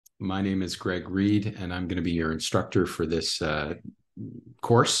My name is Greg Reed, and I'm going to be your instructor for this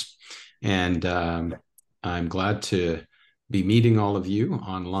course. And I'm glad to be meeting all of you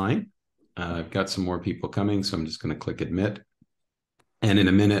online. I've got some more people coming, so I'm just going to click admit. And in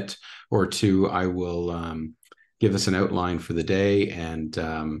a minute or two, I will give us an outline for the day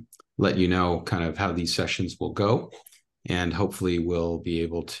and let you know kind of how these sessions will go. And hopefully we'll be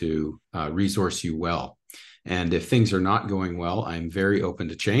able to resource you well. And if things are not going well, I'm very open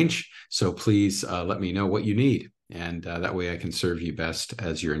to change. So please let me know what you need. And that way I can serve you best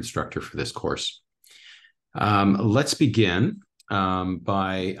as your instructor for this course. Let's begin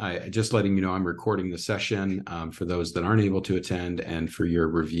by just letting you know I'm recording the session for those that aren't able to attend and for your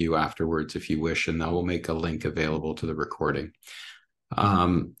review afterwards if you wish, and I will make a link available to the recording.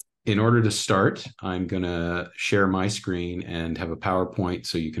 In order to start, I'm going to share my screen and have a PowerPoint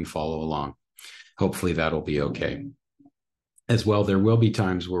so you can follow along. Hopefully that'll be okay. As well, there will be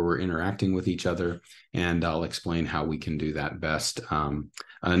times where we're interacting with each other, and I'll explain how we can do that best.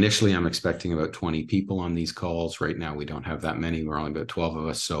 Initially, I'm expecting about 20 people on these calls. Right now, we don't have that many. We're only about 12 of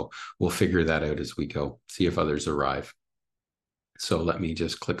us, so we'll figure that out as we go, see if others arrive. So let me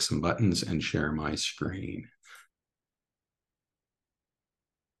just click some buttons and share my screen.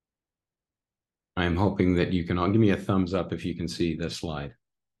 I'm hoping that you can all give me a thumbs up if you can see this slide.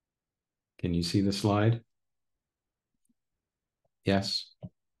 Can you see the slide? Yes.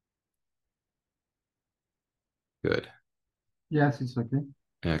 Good. Yes, it's okay.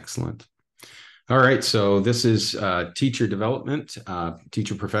 Excellent. All right, so this is teacher development,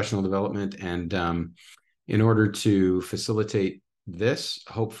 teacher professional development, and in order to facilitate this,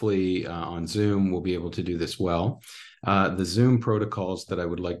 hopefully on Zoom, we'll be able to do this well. The Zoom protocols that I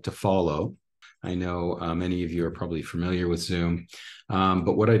would like to follow, I know many of you are probably familiar with Zoom,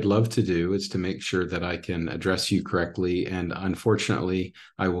 but what I'd love to do is to make sure that I can address you correctly. And unfortunately,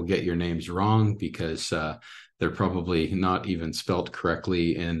 I will get your names wrong because they're probably not even spelt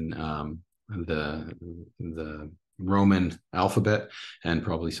correctly in the Roman alphabet, and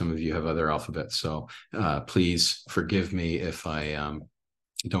probably some of you have other alphabets. So please forgive me if I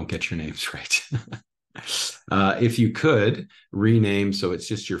don't get your names right. If you could rename, so it's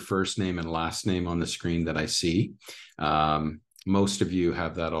just your first name and last name on the screen that I see. Most of you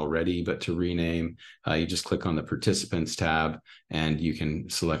have that already, but to rename, you just click on the participants tab and you can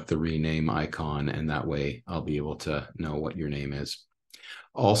select the rename icon, and that way I'll be able to know what your name is.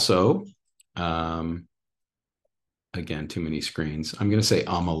 Also, again, too many screens. I'm going to say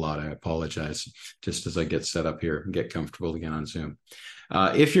a lot. I apologize, just as I get set up here and get comfortable again on Zoom.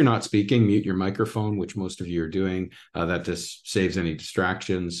 If you're not speaking, mute your microphone, which most of you are doing. That just saves any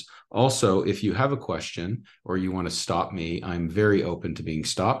distractions. Also, if you have a question or you want to stop me, I'm very open to being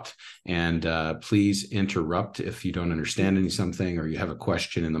stopped. And please interrupt if you don't understand something or you have a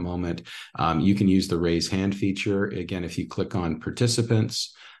question in the moment. You can use the raise hand feature. Again, if you click on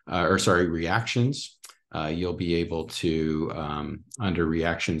participants, reactions, you'll be able to, under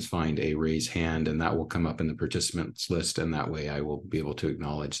reactions, find a raise hand, and that will come up in the participants list. And that way I will be able to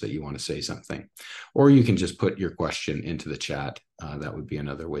acknowledge that you want to say something. Or you can just put your question into the chat. That would be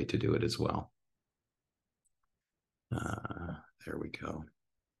another way to do it as well. There we go.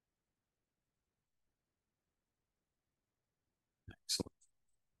 Excellent.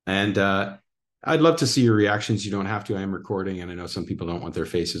 And I'd love to see your reactions. You don't have to. I am recording, and I know some people don't want their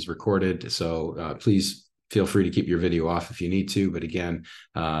faces recorded. So please feel free to keep your video off if you need to. But again,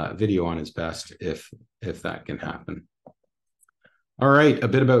 video on is best if that can happen. All right, a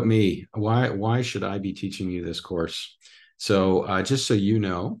bit about me. Why should I be teaching you this course? So just so you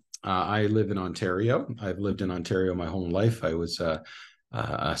know, I live in Ontario. I've lived in Ontario my whole life. I was a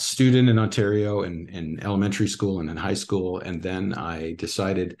student in Ontario in elementary school and in high school. And then I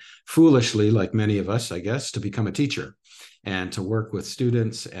decided foolishly, like many of us, I guess, to become a teacher and to work with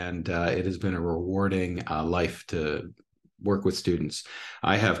students. And it has been a rewarding life to work with students.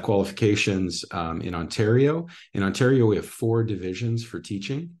 I have qualifications in Ontario. In Ontario, we have 4 divisions for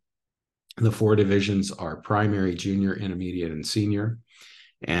teaching. The 4 divisions are primary, junior, intermediate, and senior.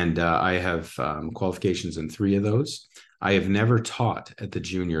 And I have qualifications in 3 of those. I have never taught at the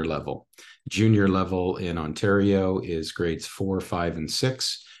junior level. Junior level in Ontario is grades 4, 5, and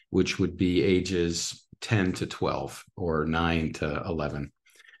 6, which would be ages 10 to 12 or 9 to 11.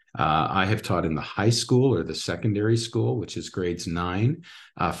 I have taught in the high school or the secondary school, which is grades 9.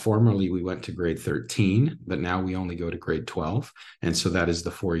 Formerly, we went to grade 13, but now we only go to grade 12. And so that is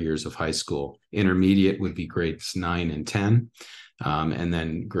the 4 years of high school. Intermediate would be grades 9 and 10. And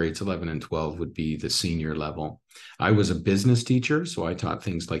then grades 11 and 12 would be the senior level. I was a business teacher, so I taught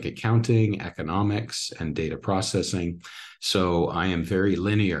things like accounting, economics, and data processing. So I am very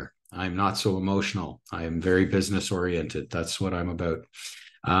linear. I'm not so emotional. I am very business oriented. That's what I'm about.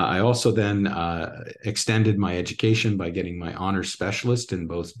 I also then extended my education by getting my honors specialist in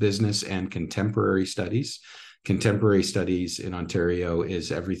both business and contemporary studies. Contemporary studies in Ontario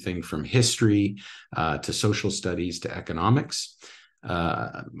is everything from history to social studies to economics.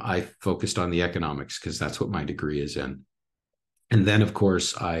 I focused on the economics because that's what my degree is in. And then, of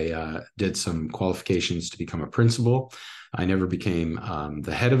course, I did some qualifications to become a principal. I never became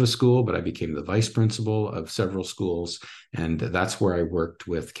the head of a school, but I became the vice principal of several schools. And that's where I worked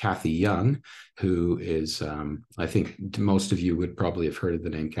with Kathy Young, who is, I think most of you would probably have heard of the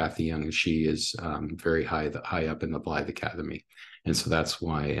name Kathy Young. She is very high up in the Blyth Academy. And so that's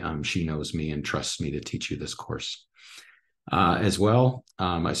why she knows me and trusts me to teach you this course. As well,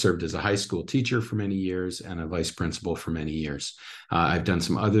 I served as a high school teacher for many years and a vice principal for many years. I've done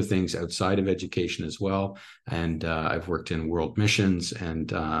some other things outside of education as well, and I've worked in world missions,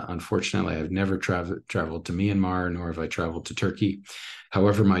 and unfortunately, I've never traveled to Myanmar, nor have I traveled to Turkey.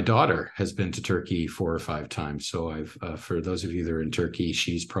 However, my daughter has been to Turkey 4 or 5 times, so I've, for those of you that are in Turkey,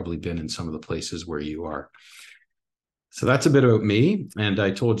 she's probably been in some of the places where you are. So that's a bit about me, and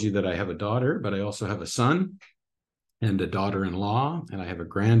I told you that I have a daughter, but I also have a son and a daughter-in-law, and I have a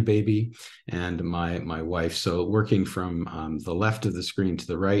grandbaby and my wife. So working from the left of the screen to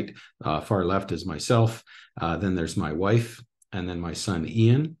the right, far left is myself. Then there's my wife, and then my son,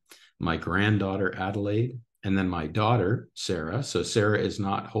 Ian, my granddaughter, Adelaide, and then my daughter, Sarah. So Sarah is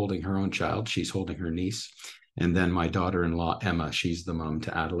not holding her own child. She's holding her niece. And then my daughter-in-law, Emma, she's the mom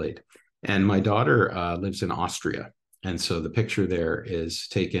to Adelaide. And my daughter lives in Austria. And so the picture there is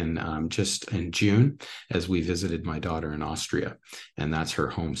taken just in June as we visited my daughter in Austria, and that's her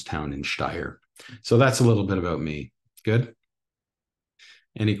hometown in Steyr. So that's a little bit about me. Good?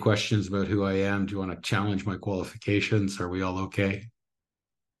 Any questions about who I am? Do you want to challenge my qualifications? Are we all okay?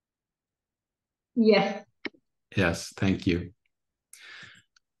 Yes. Yes, thank you.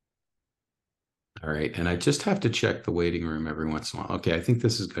 All right, and I just have to check the waiting room every once in a while. Okay, I think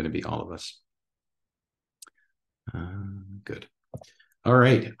this is going to be all of us. Good. All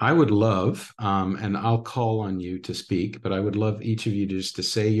right. I would love, and I'll call on you to speak, but I would love each of you just to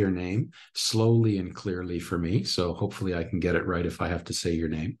say your name slowly and clearly for me. So hopefully I can get it right if I have to say your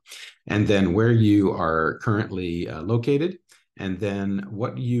name. And then where you are currently located, and then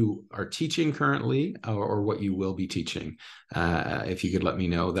what you are teaching currently or what you will be teaching. If you could let me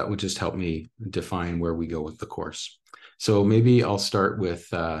know, that would just help me define where we go with the course. So maybe I'll start with,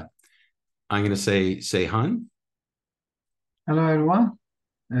 I'm going to say Seyhan. Hello, everyone.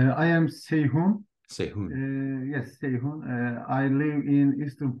 I am Seyhun. Seyhun. Yes, Seyhun. I live in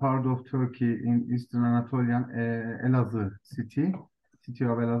eastern part of Turkey, in eastern Anatolian, Elazığ city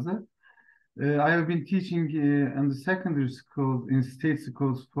of Elazığ. I have been teaching in the secondary school, in state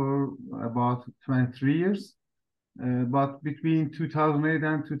schools for about 23 years. But between 2008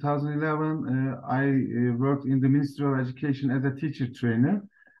 and 2011, I worked in the Ministry of Education as a teacher trainer,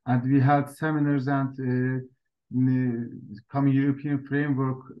 and we had seminars and common European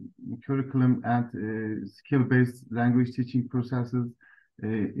framework curriculum and skill-based language teaching processes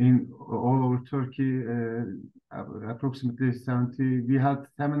in all over Turkey, approximately 70. We had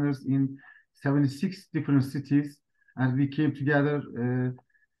seminars in 76 different cities, and we came together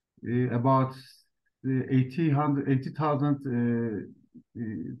about 80,000,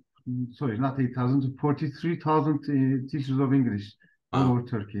 sorry, not 8,000, 43,000 teachers of English all over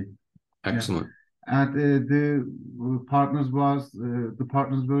Turkey. Excellent. Yeah. And the partners were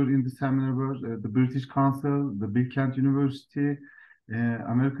in the seminar were the British Council, the Bilkent University,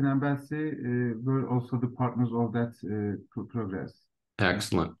 American Embassy were also the partners of that progress.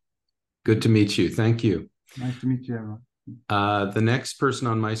 Excellent. Good to meet you. Thank you. Nice to meet you, everyone. The next person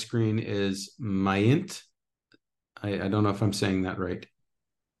on my screen is Mayint. I don't know if I'm saying that right.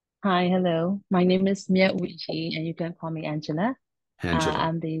 Hi, hello. My name is Mia Uchi, and you can call me Angela.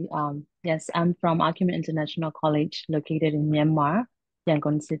 Angela. I'm from Acumen International College, located in Myanmar,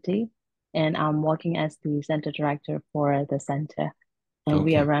 Yangon City, and I'm working as the center director for the center. And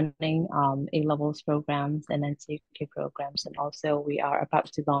we are running A-levels programs and NCQ programs, and also we are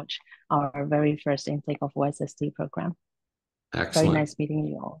about to launch our very first intake of OSST program. Excellent. Very nice meeting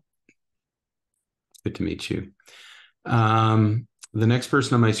you all. Good to meet you. The next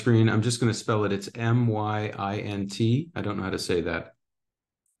person on my screen, I'm just going to spell it. It's Myint. I don't know how to say that.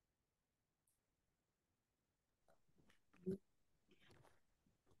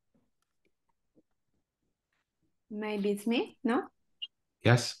 Maybe it's me, no?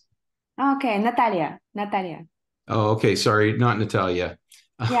 Yes? Okay, Natalia. Oh, okay. Sorry, not Natalia.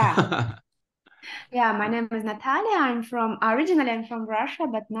 Yeah. Yeah, my name is Natalia. Originally I'm from Russia,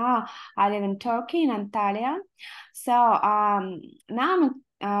 but now I live in Turkey, in Antalya. So now I'm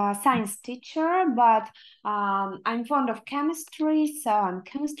a science teacher, but I'm fond of chemistry, so I'm a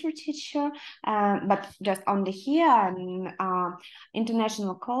chemistry teacher, but just only here in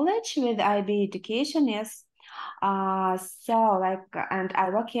international college with IB education, yes. And I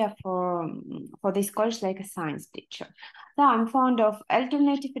work here for this college like a science teacher. So I'm fond of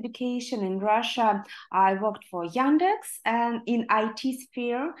alternative education in Russia. I worked for Yandex and in IT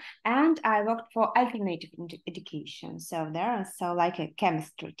sphere, and I worked for alternative education. So there, so like a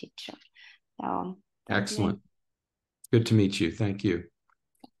chemistry teacher. So excellent. Good to meet you. Thank you.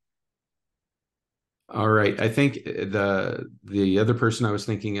 All right. I think the other person I was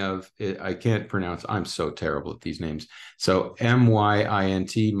thinking of, I can't pronounce. I'm so terrible at these names. So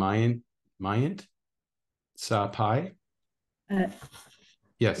Myint, Myint, Sapai.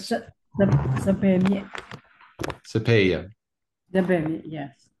 Yes. Sapemie. Sapaya. Sapemie,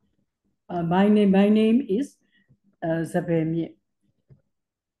 yes. My name is Sapemie.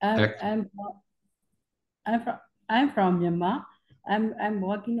 I'm from Myanmar. I'm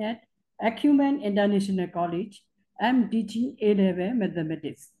working at Acumen International College. I'm teaching A-level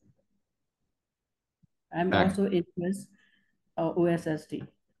mathematics. I'm also interested OSST.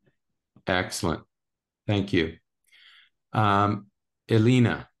 Excellent. Thank you.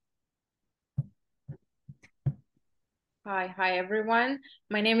 Elena. Hi everyone.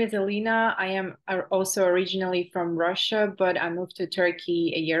 My name is Elena. I am also originally from Russia, but I moved to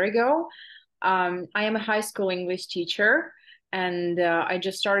Turkey a year ago. I am a high school English teacher, and I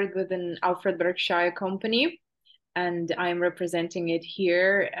just started with an Alfred Berkshire company, and I'm representing it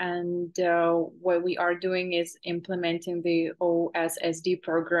here. And what we are doing is implementing the OSSD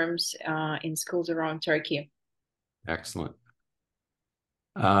programs in schools around Turkey. Excellent.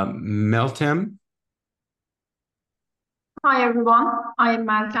 Meltem. Hi everyone, I am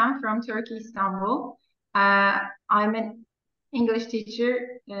Meltem from Turkey, Istanbul. I'm an English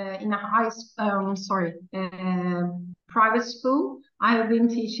teacher in a private school. I have been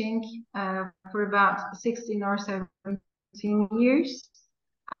teaching for about 16 or 17 years.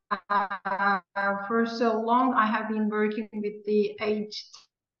 For so long, I have been working with the age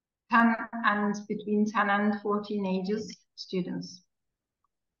 10 and between 10 and 14 ages students.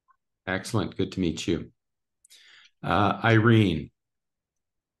 Excellent. Good to meet you. Irene.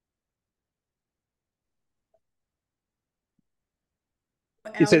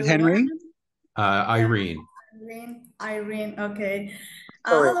 You said Henry? Irene. Irene, okay.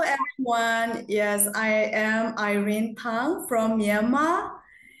 Hello everyone. Yes, I am Irene Tang from Myanmar,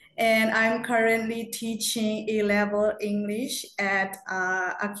 and I'm currently teaching A-level English at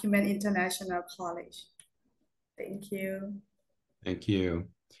Acumen International College. Thank you. Thank you.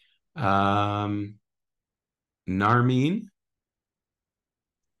 Narmeen.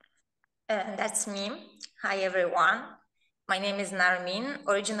 That's me. Hi, everyone. My name is Narmeen.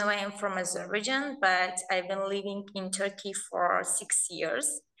 Originally, I'm from Azerbaijan, but I've been living in Turkey for 6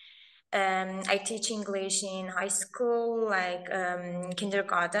 years. I teach English in high school, like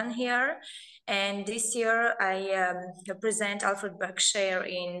kindergarten here. And this year, I represent Alfred Berkshire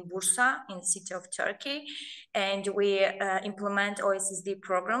in Bursa, in the city of Turkey. And we implement OSSD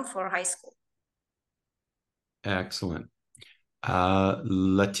program for high school. Excellent.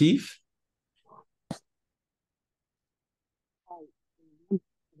 Latif.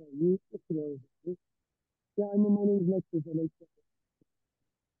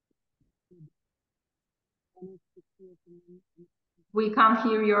 We can't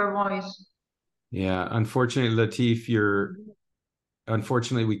hear your voice. Yeah, unfortunately, Latif,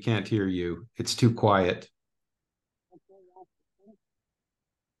 unfortunately, we can't hear you. It's too quiet.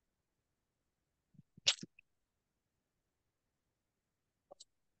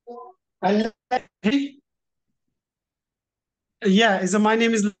 Yeah, my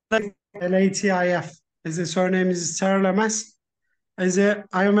name is Latif. The surname is Serlemez. I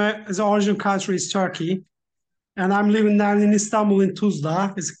am the origin country is Turkey, and I'm living now in Istanbul in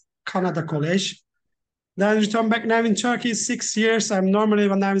Tuzla. It's Canada College. Then return back now in Turkey 6 years. I'm normally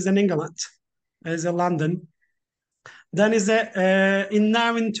when I was in England, as in London. Then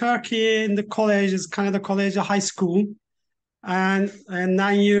now in Turkey in the college is Canada College, a high school, and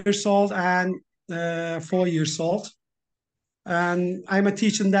 9 years old and 4 years old. And I'm a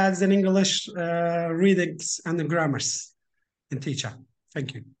teacher that's in English readings and the grammars and teacher.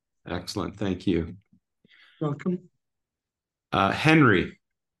 Thank you. Excellent. Thank you. Welcome. Henry.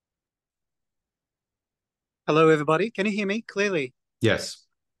 Hello, everybody. Can you hear me clearly? Yes.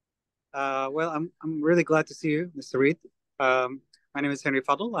 Well, I'm really glad to see you, Mr. Reed. My name is Henry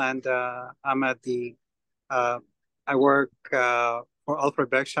Fadl, and I'm at the I work for Alfred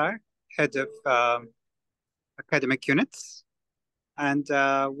Berkshire, head of academic units, and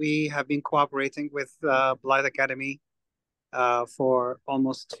we have been cooperating with Blyth Academy for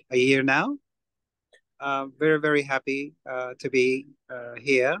almost a year now. Very, very happy to be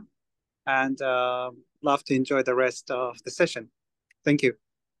here, and love to enjoy the rest of the session. Thank you.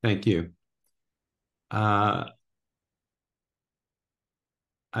 Thank you. I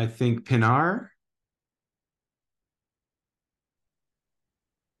think Pinar.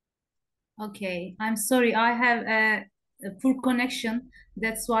 Okay, I'm sorry, I have a poor connection.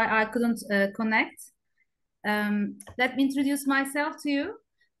 That's why I couldn't connect. Let me introduce myself to you.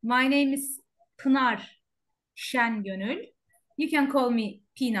 My name is Pinar Şengönül. You can call me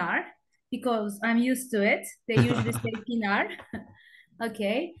Pinar because I'm used to it. They usually say Pinar.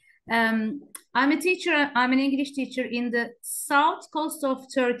 Okay. I'm a teacher. I'm an English teacher in the south coast of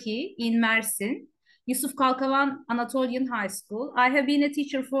Turkey in Mersin, Yusuf Kalkavan Anatolian High School. I have been a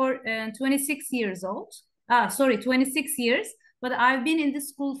teacher for 26 years old. 26 years. But I've been in the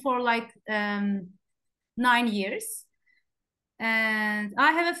school for like 9 years. And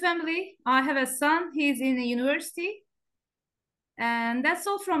I have a family. I have a son. He's in the university. And that's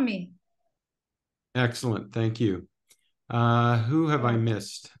all from me. Excellent. Thank you. Who have I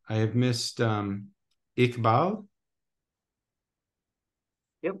missed? I have missed Iqbal.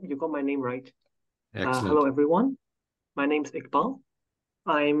 Yep, you got my name right. Excellent. Hello, everyone. My name is Iqbal.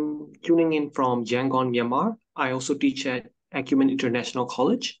 I'm tuning in from Yangon, Myanmar. I also teach at Acumen International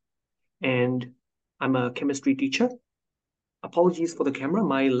College, and I'm a chemistry teacher. Apologies for the camera.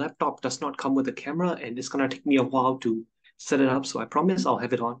 My laptop does not come with a camera, and it's going to take me a while to set it up, so I promise I'll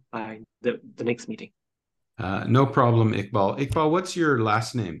have it on by the next meeting. No problem, Iqbal. Iqbal, what's your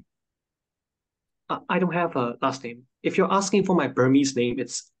last name? I don't have a last name. If you're asking for my Burmese name,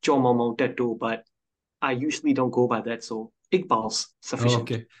 it's Jomomo Tetu, but I usually don't go by that, so Iqbal's sufficient.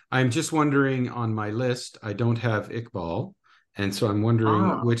 Okay. I'm just wondering, on my list, I don't have Iqbal, and so I'm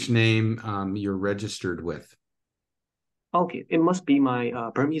wondering which name you're registered with. Okay, it must be my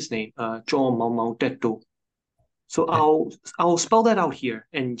Burmese name, Jomomo Tetu. So I'll spell that out here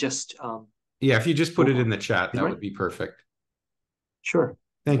and just yeah, if you just put it in the chat, that would be perfect. Sure.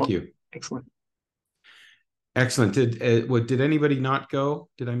 Thank you. Excellent. Excellent. Did anybody not go?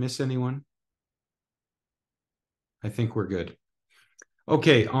 Did I miss anyone? I think we're good.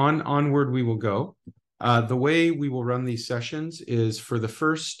 Okay, onward we will go. The way we will run these sessions is for the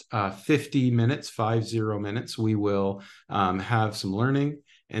first 50 minutes, 50 minutes, we will have some learning.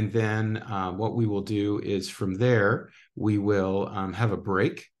 And then what we will do is from there, we will have a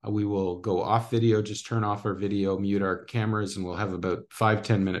break. We will go off video, just turn off our video, mute our cameras, and we'll have about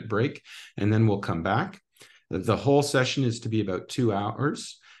 5-10 minute break. And then we'll come back. The whole session is to be about 2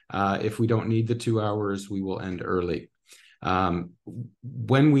 hours. If we don't need the 2 hours, we will end early.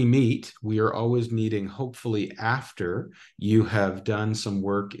 When we meet, we are always meeting hopefully after you have done some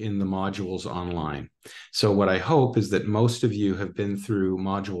work in the modules online. So what I hope is that most of you have been through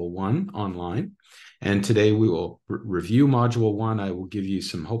module 1 online, and today we will review module 1. I will give you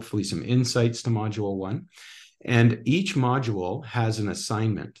hopefully some insights to module 1, and each module has an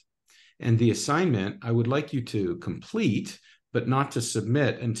assignment, and the assignment I would like you to complete, but not to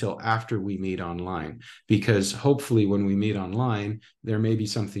submit until after we meet online, because hopefully when we meet online, there may be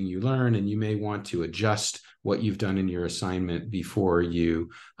something you learn and you may want to adjust what you've done in your assignment before you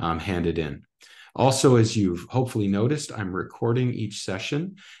hand it in. Also, as you've hopefully noticed, I'm recording each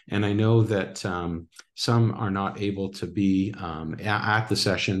session, and I know that some are not able to be at the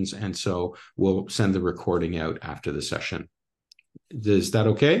sessions, and so we'll send the recording out after the session. Is that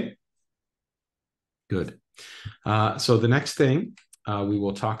okay? Good. So the next thing we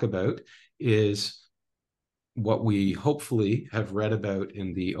will talk about is what we hopefully have read about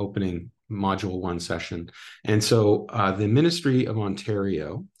in the opening module 1 session. And so the Ministry of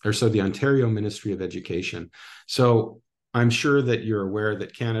Ontario, the Ontario Ministry of Education. So I'm sure that you're aware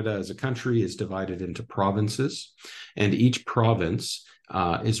that Canada as a country is divided into provinces, and each province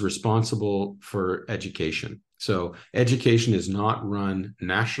is responsible for education. So education is not run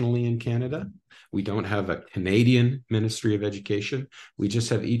nationally in Canada. We don't have a Canadian Ministry of Education. We just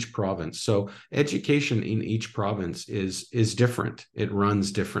have each province. So education in each province is different. It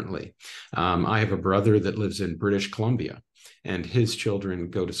runs differently. I have a brother that lives in British Columbia, and his children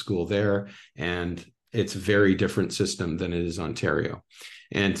go to school there, and it's a very different system than it is Ontario.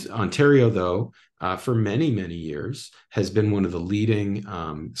 And Ontario, though, for many, many years, has been one of the leading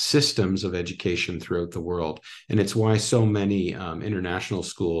systems of education throughout the world. And it's why so many international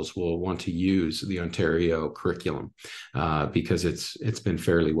schools will want to use the Ontario curriculum because it's been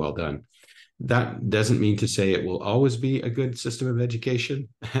fairly well done. That doesn't mean to say it will always be a good system of education,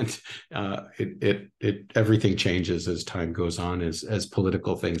 and everything changes as time goes on, as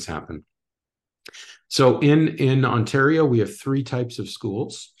political things happen. So in Ontario, we have three types of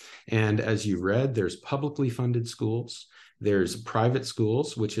schools. And as you read, there's publicly funded schools, there's private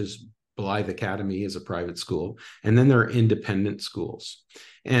schools, which is Blyth Academy is a private school, and then there are independent schools.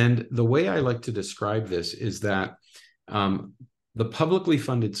 And the way I like to describe this is that the publicly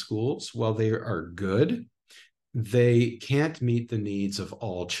funded schools, while they are good, they can't meet the needs of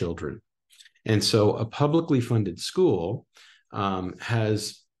all children. And so a publicly funded school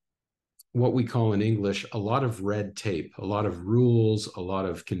has what we call in English a lot of red tape, a lot of rules, a lot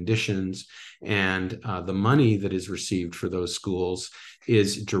of conditions, and the money that is received for those schools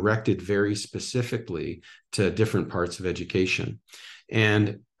is directed very specifically to different parts of education.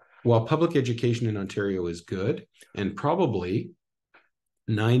 And while public education in Ontario is good, and probably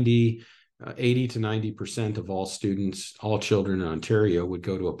 80 to 90% of all students, all children in Ontario would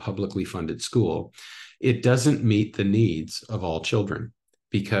go to a publicly funded school, it doesn't meet the needs of all children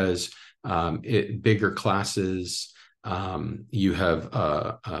because bigger classes, you have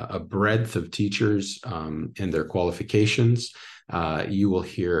a breadth of teachers and their qualifications. You will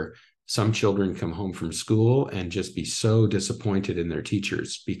hear some children come home from school and just be so disappointed in their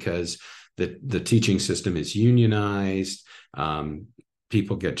teachers because the teaching system is unionized.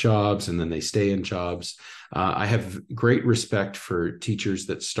 People get jobs and then they stay in jobs. I have great respect for teachers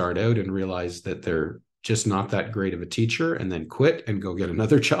that start out and realize that they're just not that great of a teacher and then quit and go get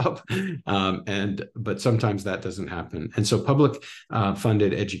another job. But sometimes that doesn't happen. And so public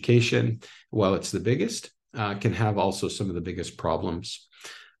funded education, while it's the biggest, can have also some of the biggest problems.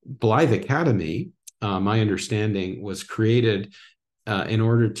 Blyth Academy, my understanding, was created in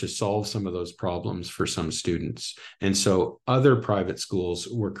order to solve some of those problems for some students. And so other private schools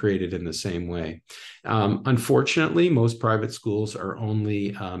were created in the same way. Unfortunately, most private schools are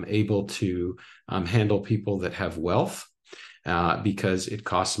only able to handle people that have wealth because it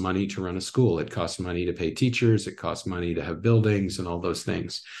costs money to run a school. It costs money to pay teachers. It costs money to have buildings and all those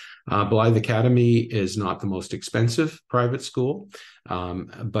things. Blyth Academy is not the most expensive private school,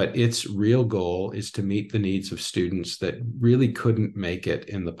 but its real goal is to meet the needs of students that really couldn't make it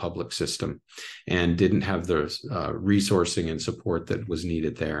in the public system and didn't have the resourcing and support that was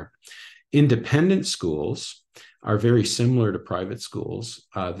needed there. Independent schools are very similar to private schools.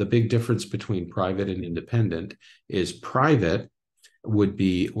 The big difference between private and independent is private would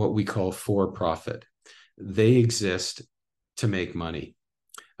be what we call for-profit. They exist to make money.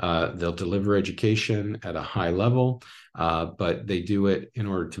 They'll deliver education at a high level, but they do it in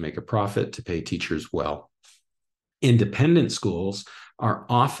order to make a profit, to pay teachers well. Independent schools are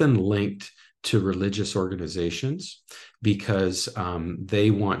often linked to religious organizations because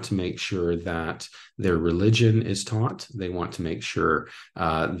they want to make sure that their religion is taught. They want to make sure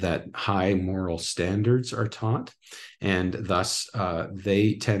that high moral standards are taught. And thus,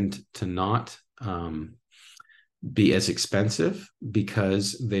 they tend to not be as expensive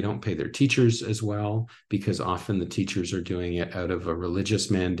because they don't pay their teachers as well, because often the teachers are doing it out of a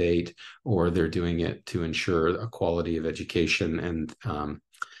religious mandate, or they're doing it to ensure a quality of education. And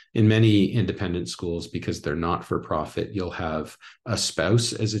in many independent schools, because they're not for profit, you'll have a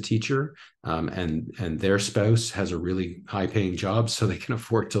spouse as a teacher, and their spouse has a really high paying job so they can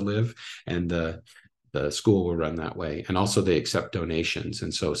afford to live, and the school will run that way. And also they accept donations.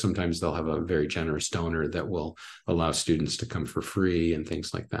 And so sometimes they'll have a very generous donor that will allow students to come for free and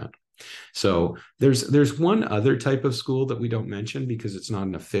things like that. So there's one other type of school that we don't mention because it's not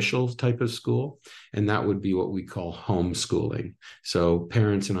an official type of school, and that would be what we call homeschooling. So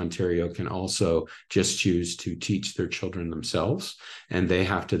parents in Ontario can also just choose to teach their children themselves, and they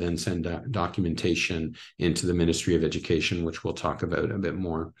have to then send documentation into the Ministry of Education, which we'll talk about a bit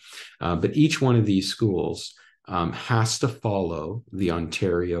more. But each one of these schools has to follow the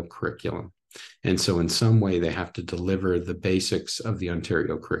Ontario curriculum. And so in some way, they have to deliver the basics of the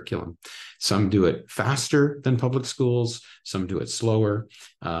Ontario curriculum. Some do it faster than public schools, some do it slower,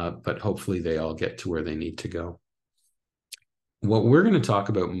 but hopefully they all get to where they need to go. What we're going to talk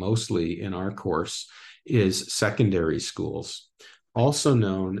about mostly in our course is secondary schools, also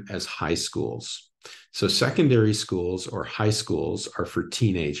known as high schools. So secondary schools or high schools are for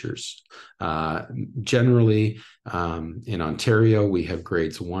teenagers. Generally, in Ontario, we have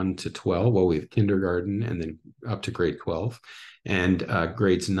grades 1 to 12. Well, we have kindergarten and then up to grade 12, and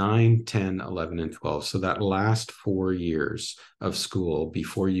grades 9, 10, 11, and 12. So that last 4 years of school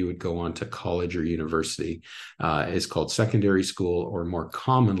before you would go on to college or university is called secondary school, or more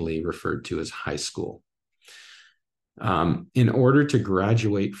commonly referred to as high school. In order to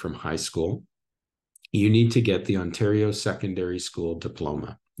graduate from high school, you need to get the Ontario Secondary School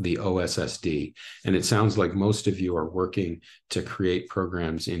Diploma, the OSSD. And it sounds like most of you are working to create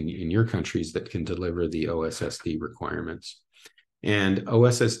programs in your countries that can deliver the OSSD requirements. And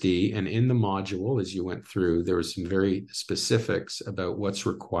OSSD, and in the module, as you went through, there was some very specifics about what's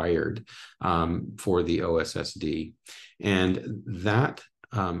required for the OSSD. And that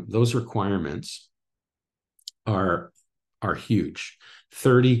those requirements are huge.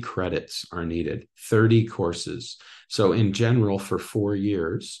 30 credits are needed, 30 courses. So in general, for 4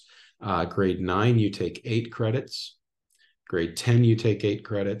 years, grade 9, you take 8 credits. Grade 10, you take 8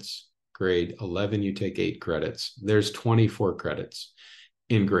 credits. Grade 11, you take 8 credits. There's 24 credits.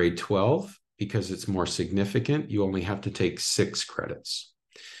 In grade 12, because it's more significant, you only have to take 6 credits.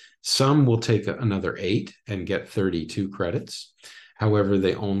 Some will take another 8 and get 32 credits. However,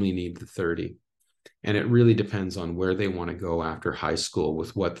 they only need the 30. And it really depends on where they want to go after high school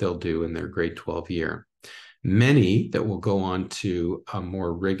with what they'll do in their grade 12 year. Many that will go on to a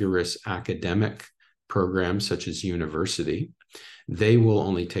more rigorous academic program, such as university, they will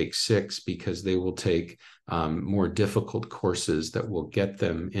only take 6 because they will take more difficult courses that will get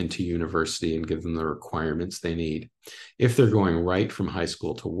them into university and give them the requirements they need. If they're going right from high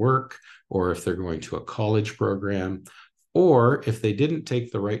school to work, or if they're going to a college program, or if they didn't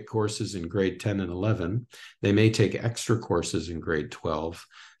take the right courses in grade 10 and 11, they may take extra courses in grade 12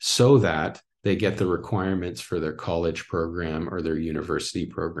 so that they get the requirements for their college program or their university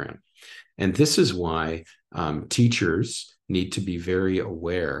program. And this is why teachers need to be very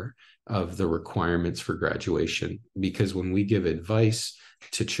aware of the requirements for graduation, because when we give advice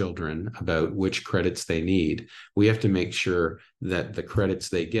to children about which credits they need, we have to make sure that the credits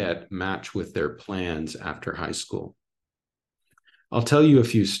they get match with their plans after high school. I'll tell you a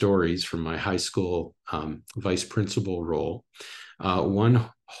few stories from my high school vice principal role. One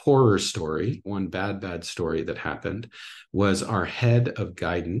horror story, one bad story that happened was our head of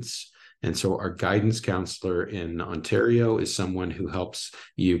guidance. And so our guidance counselor in Ontario is someone who helps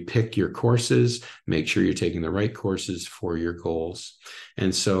you pick your courses, make sure you're taking the right courses for your goals.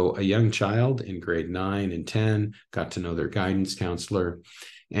 And so a young child in grade 9 and 10 got to know their guidance counselor.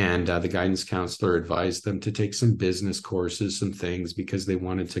 And the guidance counselor advised them to take some business courses, some things, because they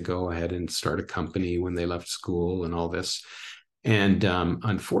wanted to go ahead and start a company when they left school and all this. And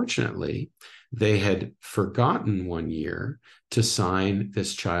unfortunately, they had forgotten one year to sign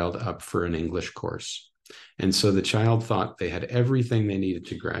this child up for an English course. And so the child thought they had everything they needed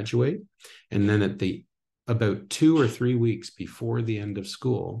to graduate. And then at about 2 or 3 weeks before the end of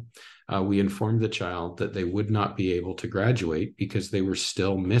school, we informed the child that they would not be able to graduate because they were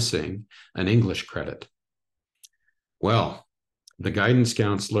still missing an English credit. Well, the guidance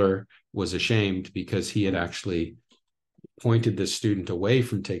counselor was ashamed because he had actually pointed this student away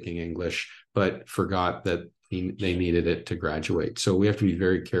from taking English, but forgot that they needed it to graduate. So we have to be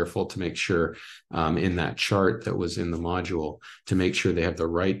very careful to make sure in that chart that was in the module to make sure they have the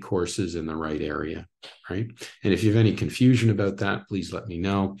right courses in the right area, right? And if you have any confusion about that, please let me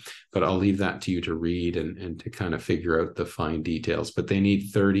know, but I'll leave that to you to read and to kind of figure out the fine details, but they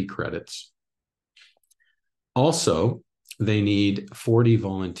need 30 credits. Also, they need 40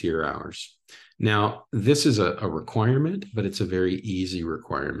 volunteer hours. Now, this is a requirement, but it's a very easy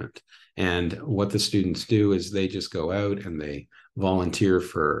requirement. And what the students do is they just go out and they volunteer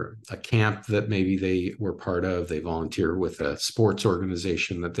for a camp that maybe they were part of. They volunteer with a sports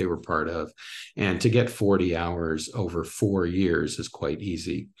organization that they were part of. And to get 40 hours over 4 years is quite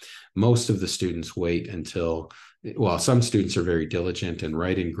easy. Most of the students wait until, well, some students are very diligent and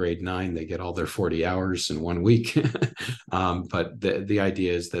right in grade 9, they get all their 40 hours in 1 week. But the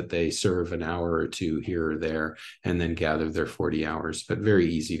idea is that they serve an hour or 2 here or there and then gather their 40 hours, but very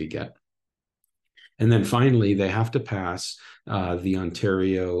easy to get. And then finally, they have to pass the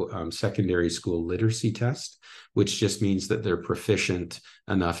Ontario Secondary School Literacy Test, which just means that they're proficient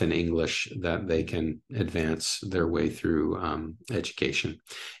enough in English that they can advance their way through education.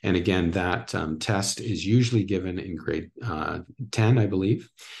 And again, that test is usually given in grade 10, I believe.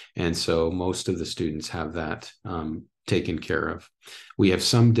 And so most of the students have that taken care of. We have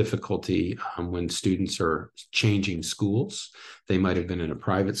some difficulty when students are changing schools. They might have been in a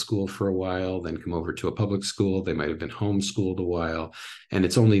private school for a while, then come over to a public school. They might have been homeschooled a while. And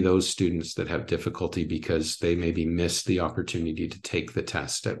it's only those students that have difficulty because they maybe missed the opportunity to take the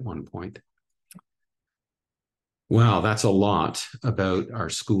test at one point. Wow, that's a lot about our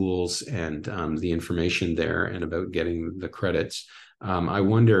schools and the information there and about getting the credits. I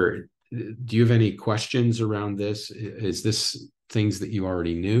wonder, do you have any questions around this? Is this things that you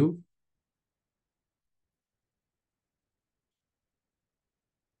already knew?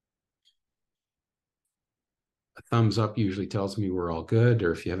 A thumbs up usually tells me we're all good,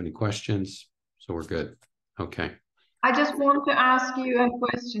 or if you have any questions. So we're good. Okay. I just want to ask you a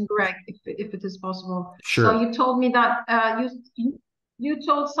question, Greg, if it is possible. Sure. So you told me that you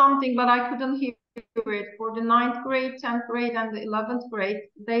told something, but I couldn't hear it. For the 9th grade, 10th grade, and the 11th grade,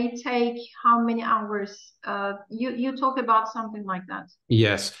 they take how many hours? You talk about something like that.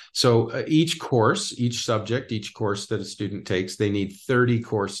 Yes. So each course, each subject, each course that a student takes, they need 30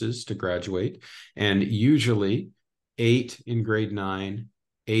 courses to graduate, and usually 8 in grade 9,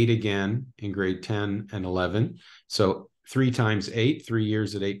 8 again in grade 10 and 11. So 3 times 8, 3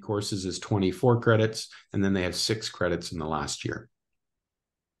 years at 8 courses is 24 credits, and then they have 6 credits in the last year.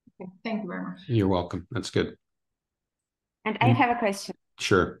 Okay, thank you very much. You're welcome. That's good. And I have a question.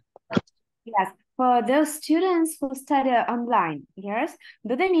 Sure. Yes. For those students who study online, yes,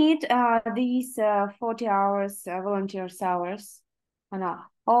 do they need these 40 hours, volunteers hours, or no?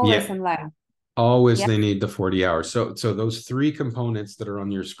 Always online? Always, Yep. they need the 40 hours. So those 3 components that are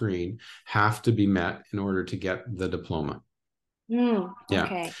on your screen have to be met in order to get the diploma. Yeah.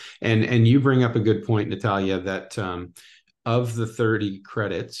 Okay. And you bring up a good point, Natalia, that of the 30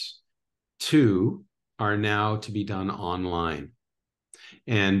 credits, 2 are now to be done online.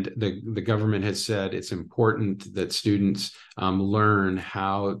 And the government has said it's important that students learn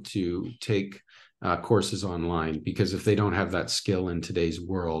how to take courses online, because if they don't have that skill in today's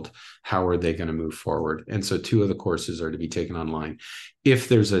world, how are they going to move forward? And so 2 of the courses are to be taken online. If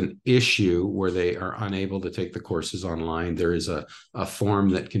there's an issue where they are unable to take the courses online, there is a form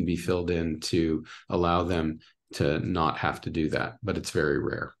that can be filled in to allow them to not have to do that, but it's very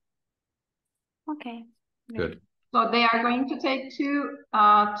rare. Okay. Good. So they are going to take 2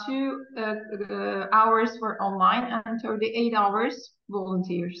 hours for online and 38 hours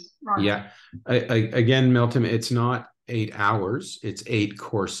volunteers, right? Yeah. Again, Milton, it's not 8 hours, it's 8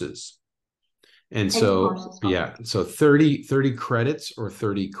 courses. And 8 so, courses, okay. yeah, so 30 credits or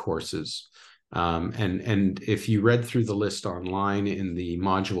 30 courses. And if you read through the list online in the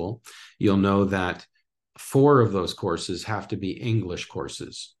module, you'll know that 4 of those courses have to be English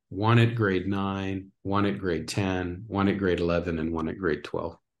courses. 1 at grade 9, 1 at grade 10, 1 at grade 11, and 1 at grade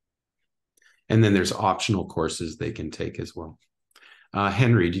 12. And then there's optional courses they can take as well.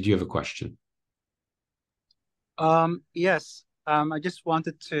 Henry, did you have a question? Yes. I just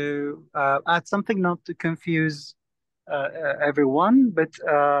wanted to add something, not to confuse everyone, but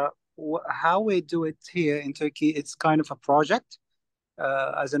how we do it here in Turkey, it's kind of a project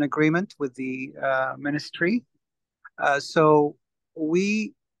as an agreement with the ministry. So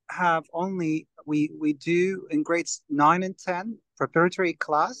we have only, we do in grades 9 and 10 preparatory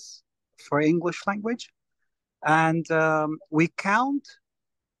class for English language, and we count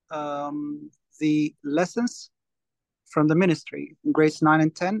the lessons from the ministry in grades 9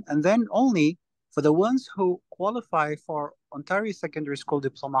 and 10, and then only for the ones who qualify for Ontario Secondary School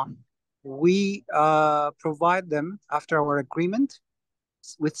Diploma, we provide them after our agreement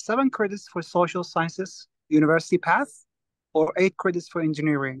with 7 credits for social sciences, university path, or 8 credits for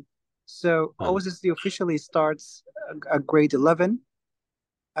engineering. So OSSD officially starts at grade 11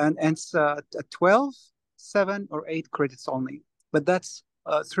 and ends at 12, 7, or 8 credits only. But that's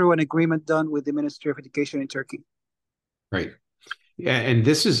through an agreement done with the Ministry of Education in Turkey. Right. Yeah, and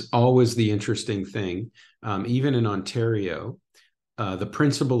this is always the interesting thing. Even in Ontario, the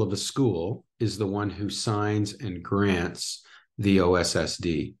principal of a school is the one who signs and grants the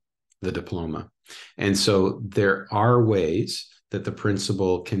OSSD, the diploma. And so there are ways that the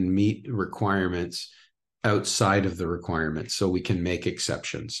principal can meet requirements outside of the requirements, so we can make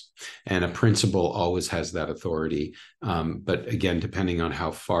exceptions. And a principal always has that authority. But again, depending on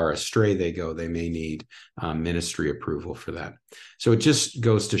how far astray they go, they may need ministry approval for that. So it just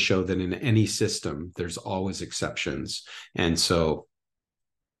goes to show that in any system, there's always exceptions. And so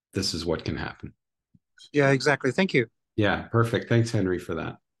this is what can happen. Yeah, exactly. Thank you. Yeah, perfect. Thanks, Henry, for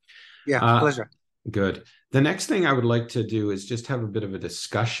that. Yeah, pleasure. Good. The next thing I would like to do is just have a bit of a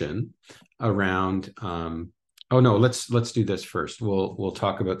discussion around Oh no, let's do this first. We'll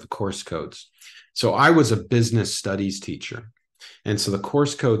talk about the course codes. So I was a business studies teacher. And so the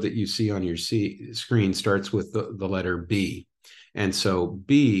course code that you see on your screen starts with the letter B. And so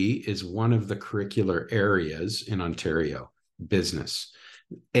B is one of the curricular areas in Ontario, business.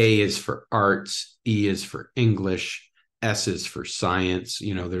 A is for arts, E is for English, S is for science.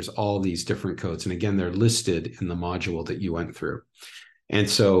 You know, there's all these different codes. And again, they're listed in the module that you went through. And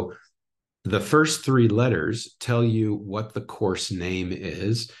so the first three letters tell you what the course name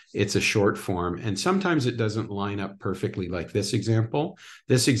is. It's a short form, and sometimes it doesn't line up perfectly like this example.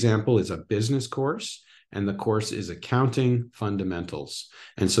 This example is a business course, and the course is Accounting Fundamentals.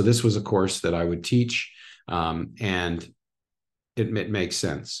 And so this was a course that I would teach, and it makes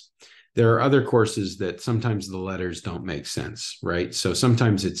sense. There are other courses that sometimes the letters don't make sense, right? So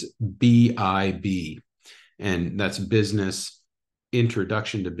sometimes it's BIB, and that's business.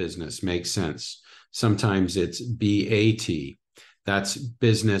 Introduction to business makes sense. Sometimes it's BAT, that's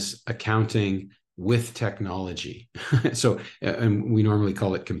business accounting with technology. So, and we normally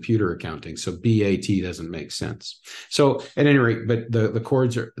call it computer accounting. So BAT doesn't make sense. So at any rate, but the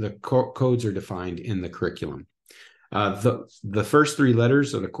codes are defined in the curriculum. The first three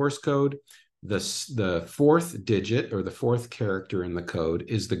letters of the course code, the fourth digit or the fourth character in the code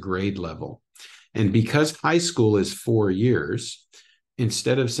is the grade level. And because high school is 4 years,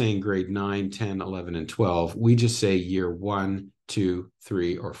 instead of saying grade 9, 10, 11, and 12, we just say year 1, 2,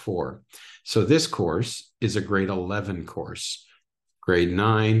 3, or 4. So this course is a grade 11 course. Grade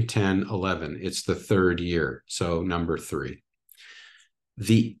 9, 10, 11. It's the third year, so number 3.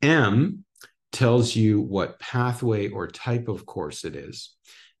 The M tells you what pathway or type of course it is.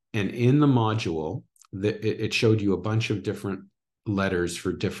 And in the module, it showed you a bunch of different letters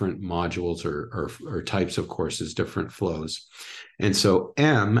for different modules or types of courses, different flows. And so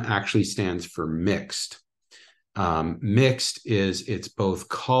M actually stands for mixed. Mixed is it's both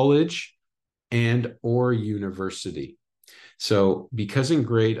college and or university. So because in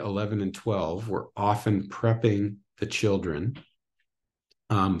grade 11 and 12, we're often prepping the children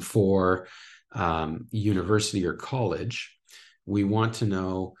for university or college, we want to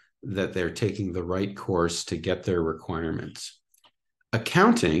know that they're taking the right course to get their requirements.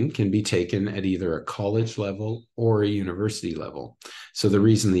 Accounting can be taken at either a college level or a university level. So the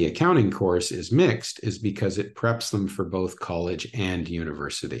reason the accounting course is mixed is because it preps them for both college and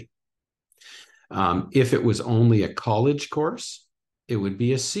university. If it was only a college course, it would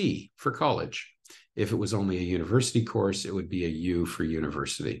be a C for college. If it was only a university course, it would be a U for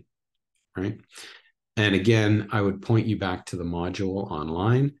university, right? And again, I would point you back to the module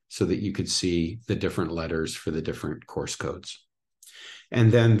online so that you could see the different letters for the different course codes. And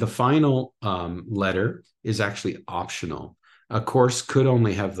then the final letter is actually optional. A course could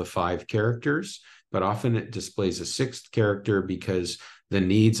only have the 5 characters, but often it displays a 6th character because the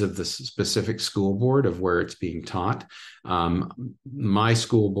needs of the specific school board of where it's being taught. My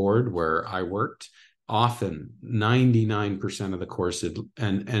school board where I worked, often 99% of the course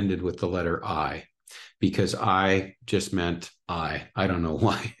ended with the letter I, because I just meant I don't know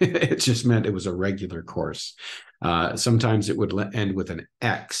why. It just meant it was a regular course. Sometimes it would end with an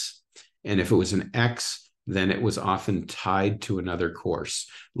X. And if it was an X, then it was often tied to another course,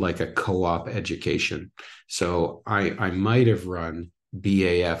 like a co-op education. So I might have run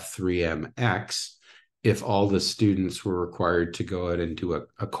BAF 3MX if all the students were required to go out and do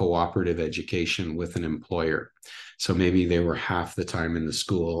a cooperative education with an employer. So maybe they were half the time in the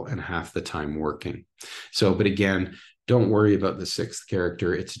school and half the time working. So, but again, don't worry about the 6th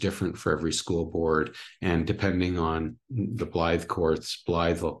character. It's different for every school board. And depending on the Blyth course,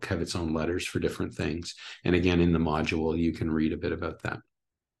 Blyth will have its own letters for different things. And again, in the module, you can read a bit about that.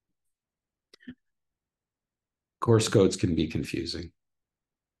 Course codes can be confusing.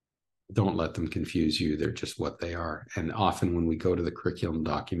 Don't let them confuse you. They're just what they are. And often when we go to the curriculum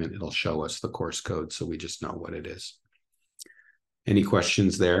document, it'll show us the course code, so we just know what it is. Any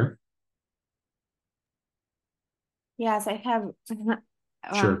questions there? Yes, I have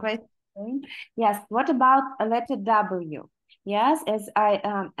Sure. one question. Yes, what about a letter W? Yes, as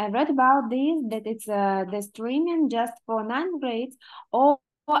I read about this, that it's the streaming just for 9th grades, or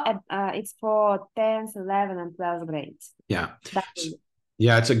it's for 10th, 11th, and 12th grades. Yeah. W.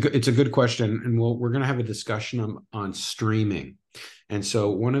 Yeah, it's a good question, and we're going to have a discussion on streaming. And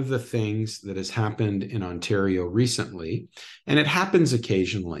so one of the things that has happened in Ontario recently, and it happens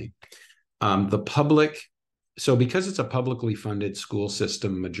occasionally, so because it's a publicly funded school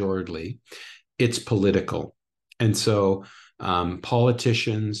system majorly, it's political. And so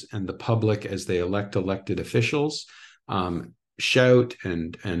politicians and the public, as they elect elected officials, shout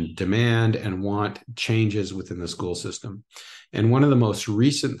and demand and want changes within the school system. And one of the most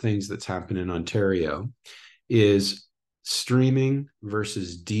recent things that's happened in Ontario is streaming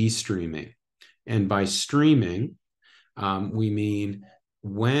versus de-streaming. And by streaming, we mean,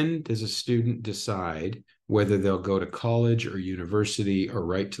 when does a student decide whether they'll go to college or university or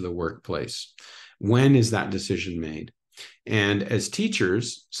right to the workplace? When is that decision made? And as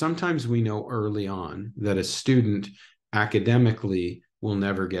teachers, sometimes we know early on that a student academically will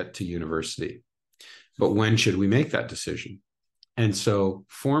never get to university. But when should we make that decision? And so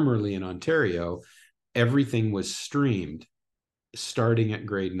formerly in Ontario, everything was streamed starting at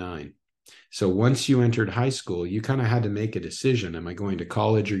grade 9. So once you entered high school, you kind of had to make a decision. Am I going to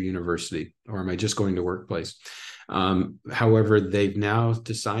college or university, or am I just going to workplace? However, they've now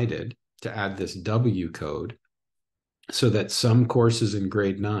decided to add this W code so that some courses in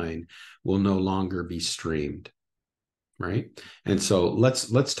grade 9 will no longer be streamed, right? And so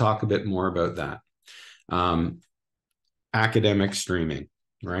let's talk a bit more about that. Academic streaming,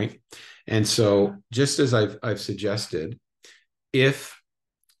 right? And so just as I've suggested, if,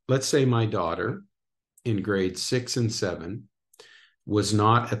 let's say my daughter in grades 6 and 7 was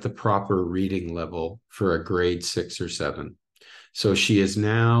not at the proper reading level for a grade 6 or 7. So she is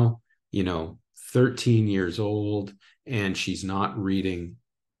now, 13 years old, and she's not reading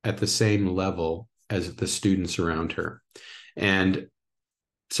at the same level as the students around her. And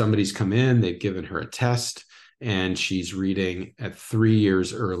somebody's come in, they've given her a test, and she's reading at 3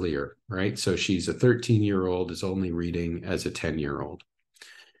 years earlier, right? So she's a 13-year-old is only reading as a 10-year-old.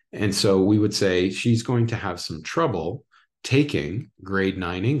 And so we would say she's going to have some trouble taking grade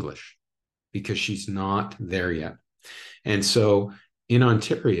 9 English because she's not there yet. And so in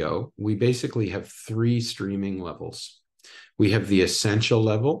Ontario, we basically have 3 streaming levels. We have the essential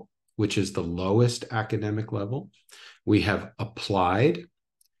level, which is the lowest academic level. We have applied,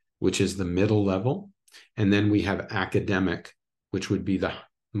 which is the middle level. And then we have academic, which would be the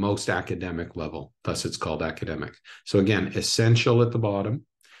most academic level. Thus, it's called academic. So again, essential at the bottom,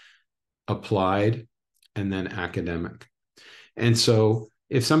 applied, and then academic. And so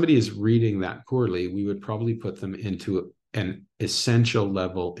if somebody is reading that poorly, we would probably put them into an essential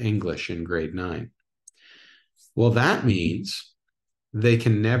level English in grade 9. Well, that means they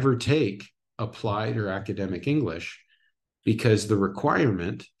can never take applied or academic English, because the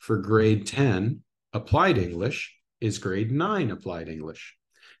requirement for grade 10 applied English is grade 9 applied English.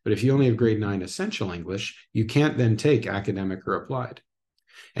 But if you only have grade 9 essential English, you can't then take academic or applied.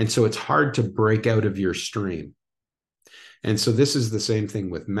 And so it's hard to break out of your stream. And so this is the same thing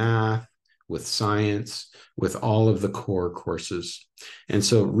with math, with science, with all of the core courses. And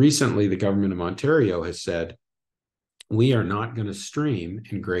so recently the government of Ontario has said, we are not going to stream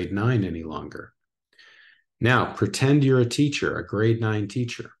in grade 9 any longer. Now, pretend you're a teacher, a grade 9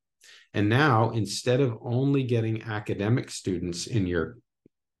 teacher. And now, instead of only getting academic students in your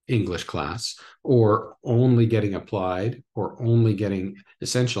English class, or only getting applied, or only getting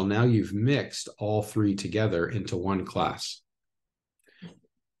essential, now you've mixed all 3 together into one class.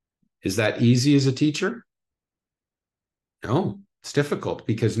 Is that easy as a teacher? No, it's difficult,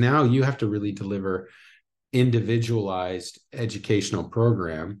 because now you have to really deliver individualized educational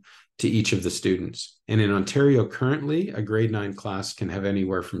program to each of the students. And in Ontario currently, a grade 9 class can have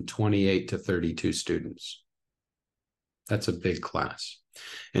anywhere from 28 to 32 students. That's a big class.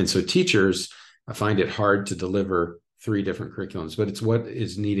 And so teachers find it hard to deliver 3 different curriculums, but it's what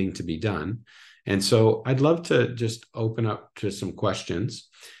is needing to be done. And so I'd love to just open up to some questions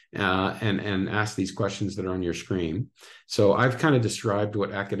and ask these questions that are on your screen. So I've kind of described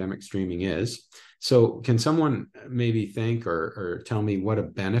what academic streaming is. So can someone maybe think or tell me what a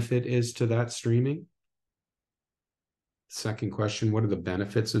benefit is to that streaming? Second question, what are the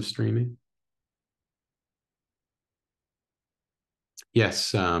benefits of streaming?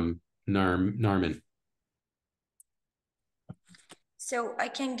 Yes, Narman. So I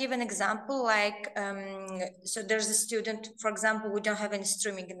can give an example, like, so there's a student, for example, we don't have any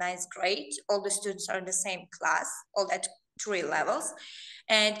streaming in 9th grade. All the students are in the same class, all at 3 levels.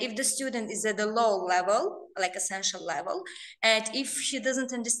 And if the student is at the low level, like essential level, and if he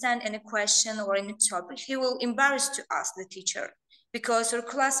doesn't understand any question or any topic, he will embarrass to ask the teacher, because her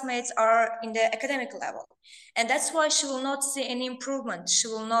classmates are in the academic level. And that's why she will not see any improvement. She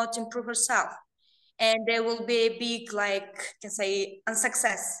will not improve herself. And there will be a big, like, can say,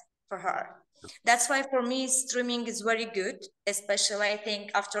 unsuccess for her. That's why for me, streaming is very good, especially I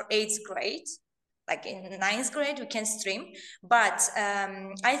think after 8th grade. Like in 9th grade, we can stream, but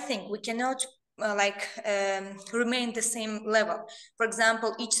I think we cannot remain the same level. For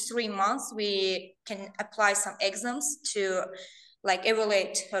example, each 3 months we can apply some exams to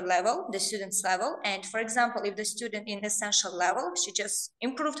evaluate her level, the student's level. And for example, if the student in essential level, she just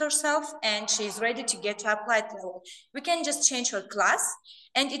improved herself and she's ready to get to applied level, we can just change her class,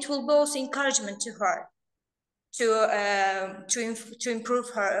 and it will be also encouragement to her to improve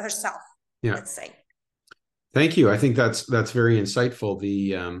herself. Yeah. Let's say. Thank you. I think that's very insightful.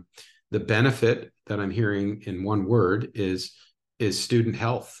 The benefit that I'm hearing in one word is student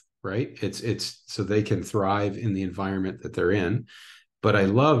health, right? It's so they can thrive in the environment that they're in. But I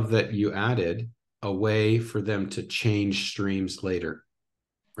love that you added a way for them to change streams later,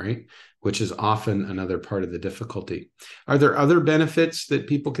 right? Which is often another part of the difficulty. Are there other benefits that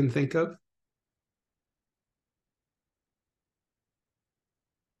people can think of?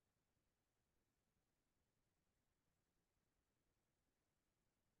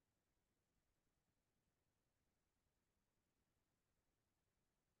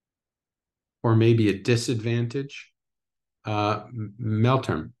 Or maybe a disadvantage?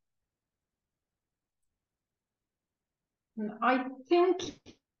 Meltem. I think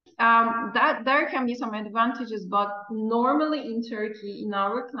that there can be some advantages, but normally in Turkey, in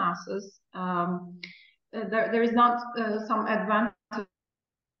our classes, there is not some advantages.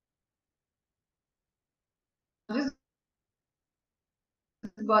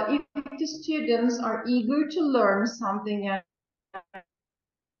 But if the students are eager to learn something and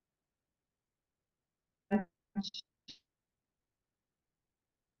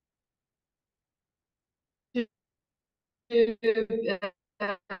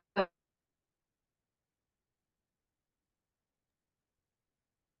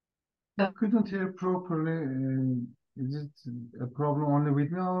I couldn't hear properly. Is it a problem only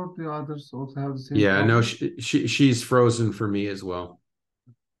with me, or the others also have the same Yeah, problem? no, she's frozen for me as well.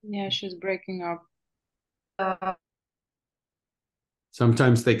 Yeah, she's breaking up.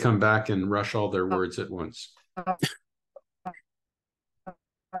 Sometimes they come back and rush all their words at once.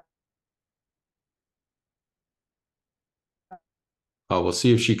 Oh, we'll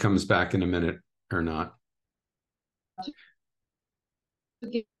see if she comes back in a minute or not.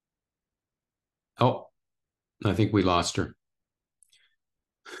 Oh, I think we lost her.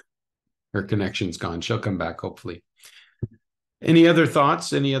 Her connection's gone. She'll come back, hopefully. Any other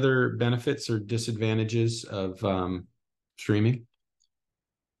thoughts? Any other benefits or disadvantages of streaming?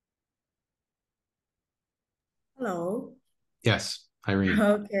 Hello. Yes, Irene.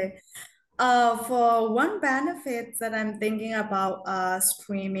 Okay. For one benefit that I'm thinking about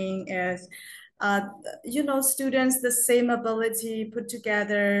streaming is, students the same ability put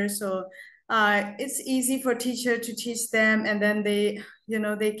together. So it's easy for teacher to teach them, and then they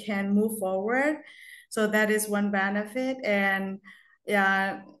can move forward. So that is one benefit. And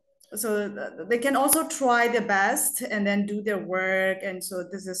yeah, so they can also try their best and then do their work. And so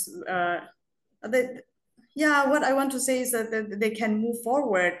this is what I want to say is that they can move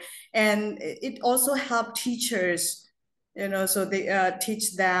forward, and it also help teachers, so they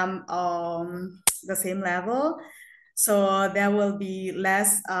teach them the same level, so there will be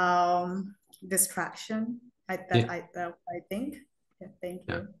less distraction. I think. Yeah, thank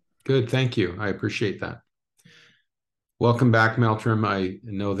you. Yeah. Good, thank you. I appreciate that. Welcome back, Meltram. I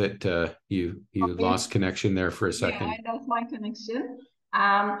know that you lost connection there for a second. Yeah, I lost my connection.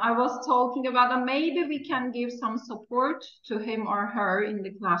 I was talking about that maybe we can give some support to him or her in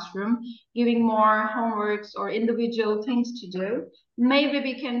the classroom, giving more homeworks or individual things to do. Maybe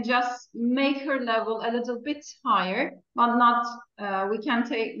we can just make her level a little bit higher, but not. We can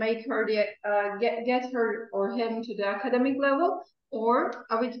make her get her or him to the academic level, or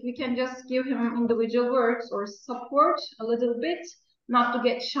we can just give him individual works or support a little bit, not to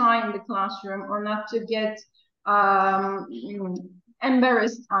get shy in the classroom or not to get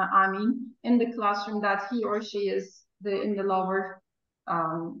embarrassed, I mean, in the classroom that he or she is in the lower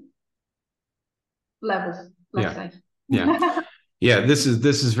levels, let's say. Yeah. Yeah, this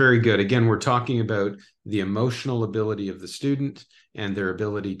is very good. Again, we're talking about the emotional ability of the student and their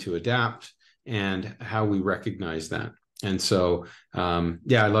ability to adapt and how we recognize that. And so, I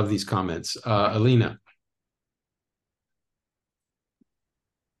love these comments. Alina.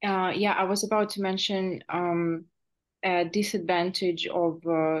 I was about to mention a disadvantage of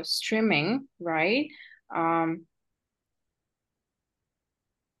streaming, right?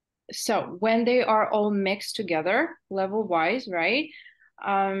 So when they are all mixed together level-wise, right?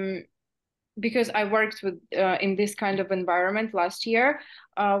 Because I worked with in this kind of environment last year,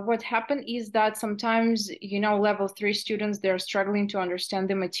 what happened is that sometimes, level 3 students, they're struggling to understand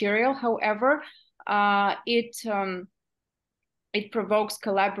the material. However, it provokes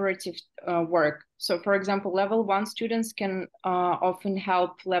collaborative work. So for example, level 1 students can often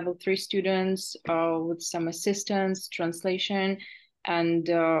help level 3 students with some assistance, translation, and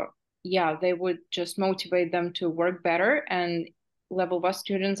yeah, they would just motivate them to work better. And level 1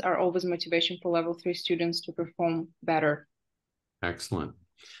 students are always motivation for level 3 students to perform better. Excellent.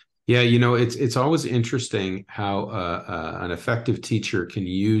 Yeah, you know, it's always interesting how an effective teacher can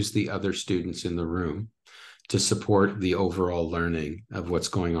use the other students in the room to support the overall learning of what's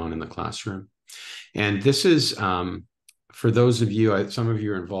going on in the classroom. And this is, for those of you, some of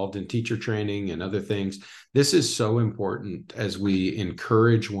you are involved in teacher training and other things. This is so important as we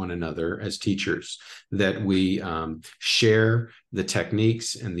encourage one another as teachers, that we share the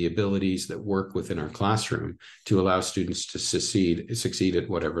techniques and the abilities that work within our classroom to allow students to succeed at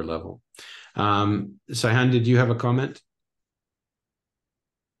whatever level. Saihan, did you have a comment?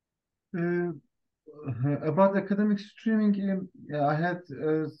 About academic streaming, I had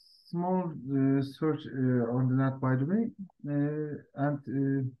a small search on the net, by the way, and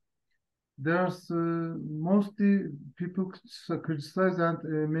there's mostly people criticize and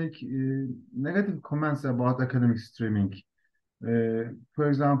make negative comments about academic streaming. For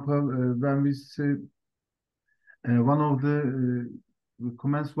example, when we say one of the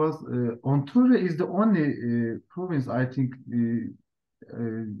comments was Ontario is the only province, I think,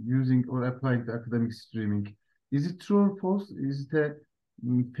 using or applying the academic streaming. Is it true or false? Is it a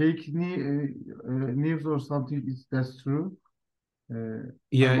fake news or something? Is that true?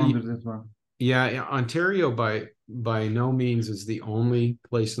 Yeah, I wonder that one. Yeah, Ontario by no means is the only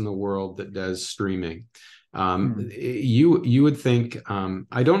place in the world that does streaming. You would think,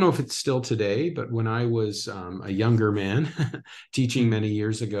 I don't know if it's still today, but when I was a younger man teaching many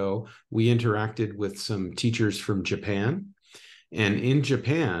years ago, we interacted with some teachers from Japan. And in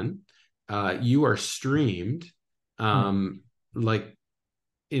Japan, you are streamed like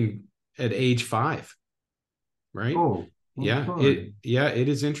at age 5, right? Oh, yeah, it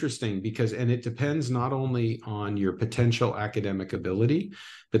is interesting because, and it depends not only on your potential academic ability,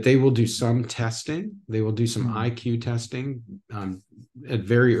 but they will do some testing. They will do some IQ testing at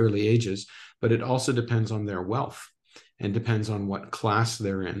very early ages, but it also depends on their wealth and depends on what class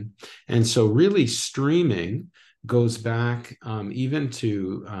they're in. And so really streaming goes back even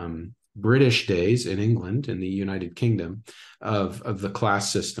to British days in England, in the United Kingdom, of the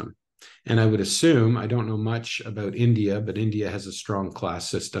class system. And I would assume, I don't know much about India, but India has a strong class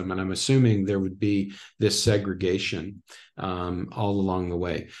system. And I'm assuming there would be this segregation all along the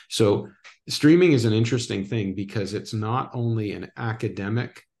way. So streaming is an interesting thing because it's not only an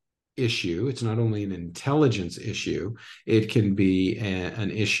academic issue, it's not only an intelligence issue, it can be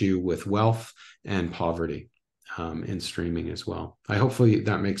an issue with wealth and poverty in streaming as well. Hopefully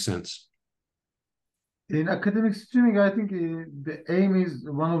that makes sense. In academic streaming, I think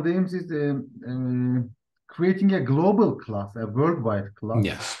one of the aims is creating a global class, a worldwide class.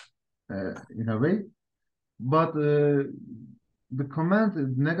 Yes. In a way. But the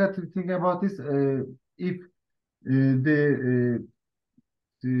negative thing about this, if the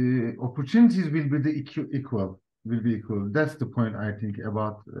opportunities will be equal. That's the point, I think,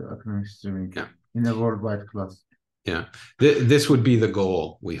 about academic streaming in a worldwide class. Yeah, this would be the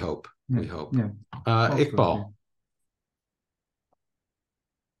goal, we hope. We hope. Yeah. Iqbal.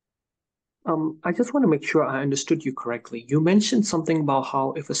 I just want to make sure I understood you correctly. You mentioned something about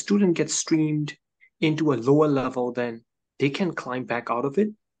how if a student gets streamed into a lower level, then they can climb back out of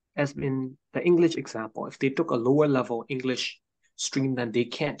it. As in the English example, if they took a lower level English stream, then they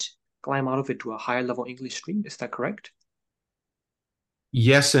can't climb out of it to a higher level English stream. Is that correct?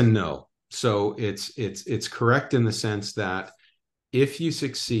 Yes and no. So it's correct in the sense that if you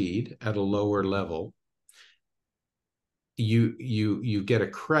succeed at a lower level, you get a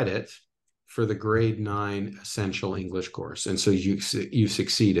credit for the grade 9 essential English course, and so you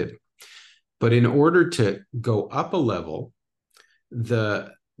succeeded. But in order to go up a level,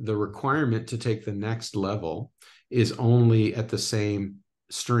 the requirement to take the next level is only at the same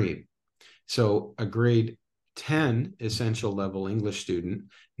stream. So a grade 10 essential level English student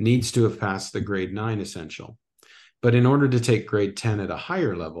needs to have passed the grade 9 essential. But in order to take grade 10 at a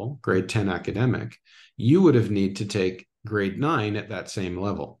higher level, grade 10 academic, you would have need to take grade 9 at that same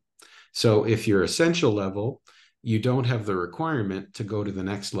level. So if you're essential level, you don't have the requirement to go to the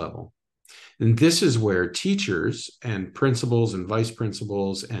next level. And this is where teachers and principals and vice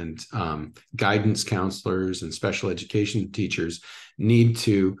principals and guidance counselors and special education teachers need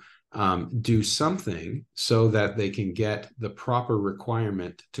to do something so that they can get the proper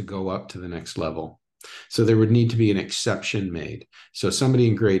requirement to go up to the next level. So there would need to be an exception made. So somebody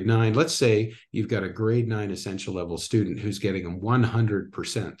in grade 9, let's say you've got a grade 9 essential level student who's getting a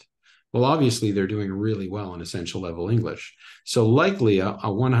 100%. Well, obviously they're doing really well in essential level English. So likely a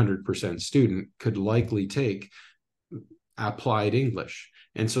 100% student could likely take applied English.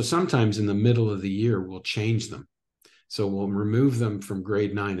 And so sometimes in the middle of the year, we'll change them. So we'll remove them from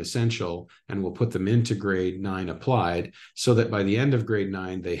grade 9 essential and we'll put them into grade 9 applied so that by the end of grade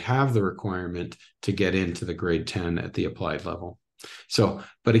 9, they have the requirement to get into the grade 10 at the applied level. So,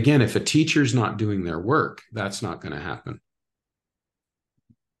 but again, if a teacher's not doing their work, that's not going to happen.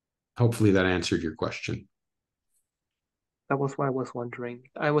 Hopefully that answered your question. That was what I was wondering.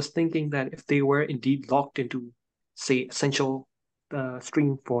 I was thinking that if they were indeed locked into, say, essential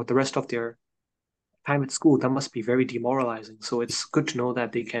stream for the rest of their time at school, that must be very demoralizing. So it's good to know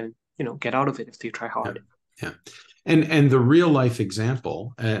that they can, get out of it if they try hard. Yeah. And the real life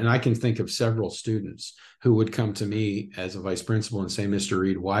example, and I can think of several students who would come to me as a vice principal and say, Mr.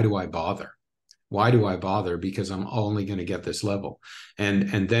 Reed, why do I bother? Why do I bother? Because I'm only going to get this level.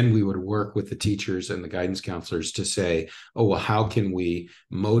 And then we would work with the teachers and the guidance counselors to say, oh, well, how can we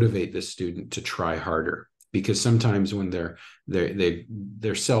motivate this student to try harder? Because sometimes when they're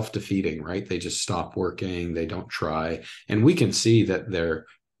self-defeating, right? They just stop working, they don't try. And we can see that their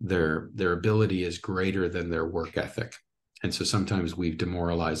ability is greater than their work ethic. And so sometimes we've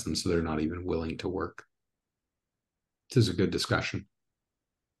demoralized them so they're not even willing to work. This is a good discussion.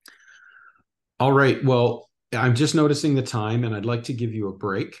 All right, well, I'm just noticing the time and I'd like to give you a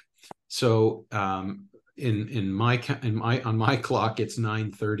break. So on my clock, it's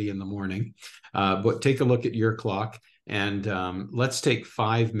 9:30 in the morning, but take a look at your clock and let's take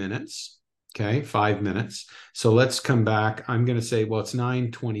 5 minutes. Okay, 5 minutes. So let's come back. I'm going to say, well, it's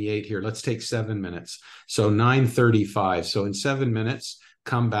 9:28 here. Let's take 7 minutes. So 9:35. So in 7 minutes,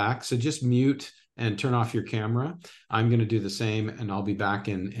 come back. So just mute and turn off your camera. I'm going to do the same and I'll be back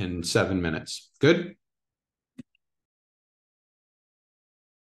in 7 minutes. Good?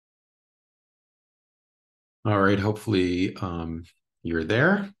 All right, hopefully you're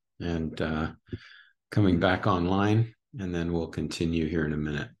there and coming back online, and then we'll continue here in a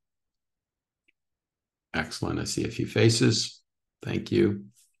minute. Excellent, I see a few faces. Thank you.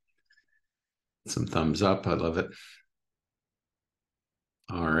 Some thumbs up, I love it.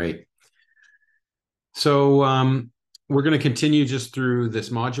 All right. So we're going to continue just through this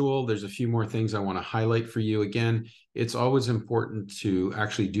module. There's a few more things I want to highlight for you. Again, it's always important to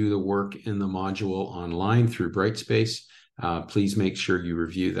actually do the work in the module online through Brightspace. Please make sure you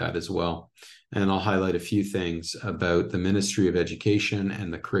review that as well. And I'll highlight a few things about the Ministry of Education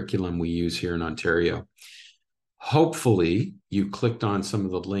and the curriculum we use here in Ontario. Hopefully, you clicked on some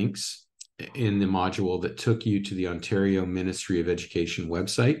of the links in the module that took you to the Ontario Ministry of Education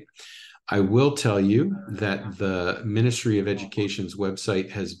website. I will tell you that the Ministry of Education's website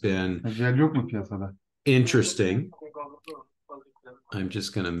has been interesting. I'm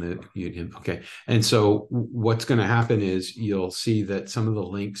just going to mute him. Okay. And so what's going to happen is you'll see that some of the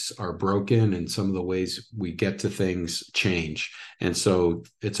links are broken and some of the ways we get to things change. And so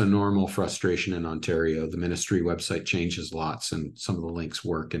it's a normal frustration in Ontario. The ministry website changes lots and some of the links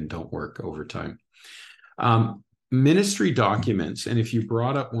work and don't work over time. Ministry documents, and if you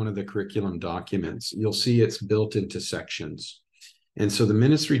brought up one of the curriculum documents, you'll see it's built into sections. And so the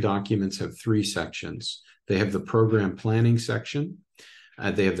ministry documents have 3 sections. They have the program planning section,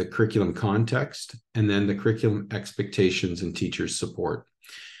 they have the curriculum context, and then the curriculum expectations and teachers support.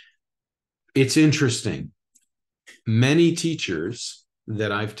 It's interesting. Many teachers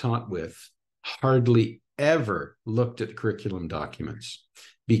that I've taught with hardly ever looked at curriculum documents,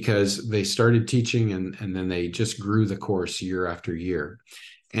 because they started teaching and then they just grew the course year after year.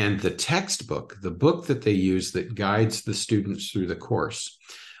 And the textbook, the book that they use that guides the students through the course,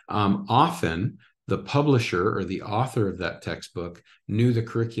 often the publisher or the author of that textbook knew the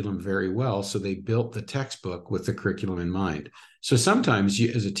curriculum very well, so they built the textbook with the curriculum in mind. So sometimes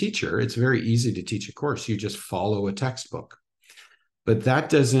you, as a teacher, it's very easy to teach a course. You just follow a textbook. But that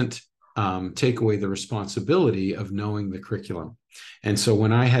doesn't take away the responsibility of knowing the curriculum. And so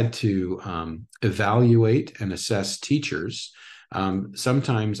when I had to evaluate and assess teachers,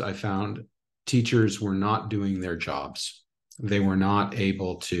 sometimes I found teachers were not doing their jobs. They were not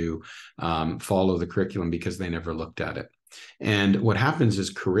able to follow the curriculum because they never looked at it. And what happens is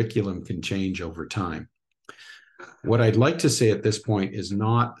curriculum can change over time. What I'd like to say at this point is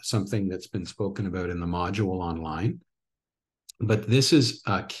not something that's been spoken about in the module online, but this is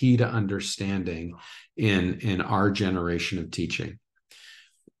a key to understanding in our generation of teaching.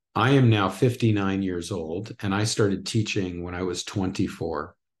 I am now 59 years old, and I started teaching when I was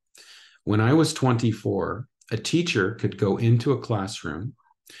 24. When I was 24, a teacher could go into a classroom,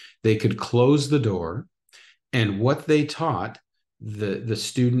 they could close the door, and what they taught, the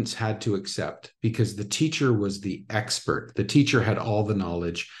students had to accept, because the teacher was the expert. The teacher had all the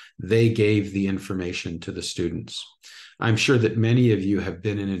knowledge. They gave the information to the students. I'm sure that many of you have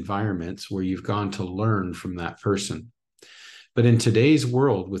been in environments where you've gone to learn from that person. But in today's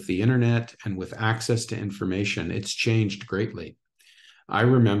world, with the internet and with access to information, it's changed greatly. I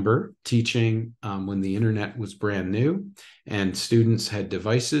remember teaching when the internet was brand new and students had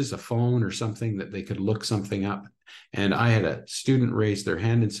devices, a phone or something that they could look something up. And I had a student raise their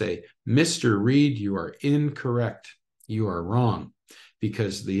hand and say, "Mr. Reed, you are incorrect. You are wrong,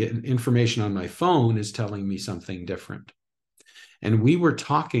 because the information on my phone is telling me something different." And we were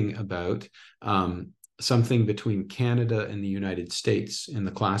talking about something between Canada and the United States in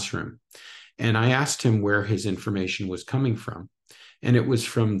the classroom. And I asked him where his information was coming from. And it was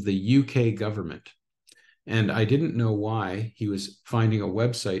from the UK government. And I didn't know why he was finding a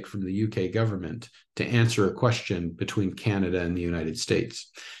website from the UK government to answer a question between Canada and the United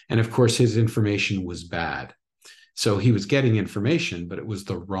States. And of course, his information was bad. So he was getting information, but it was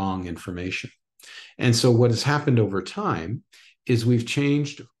the wrong information. And so what has happened over time is we've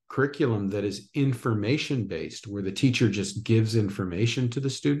changed curriculum that is information-based, where the teacher just gives information to the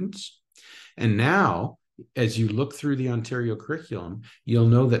students. And now, as you look through the Ontario curriculum, you'll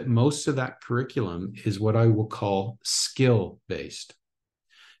know that most of that curriculum is what I will call skill-based.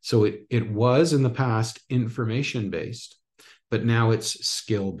 So it was in the past information-based, but now it's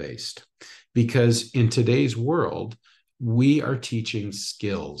skill-based. Because in today's world, we are teaching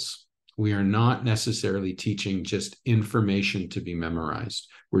skills. We are not necessarily teaching just information to be memorized.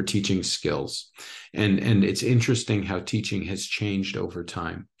 We're teaching skills. And it's interesting how teaching has changed over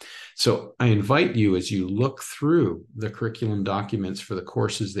time. So I invite you, as you look through the curriculum documents for the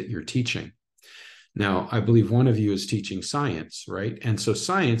courses that you're teaching. Now, I believe one of you is teaching science, right? And so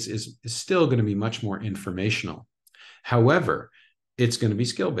science is still going to be much more informational. However, it's going to be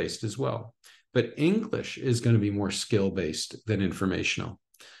skill-based as well. But English is going to be more skill-based than informational.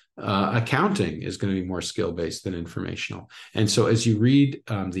 Accounting is going to be more skill-based than informational. And so as you read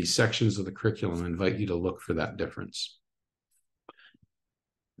these sections of the curriculum, I invite you to look for that difference.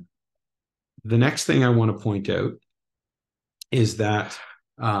 The next thing I want to point out is that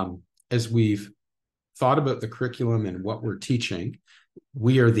as we've thought about the curriculum and what we're teaching,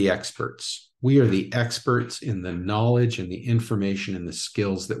 we are the experts. We are the experts in the knowledge and the information and the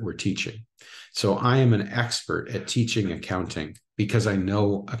skills that we're teaching. So I am an expert at teaching accounting because I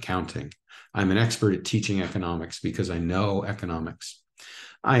know accounting. I'm an expert at teaching economics because I know economics.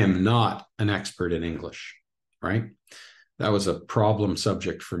 I am not an expert in English, right? That was a problem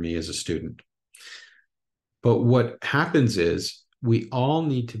subject for me as a student. But what happens is we all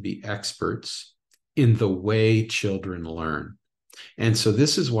need to be experts in the way children learn. And so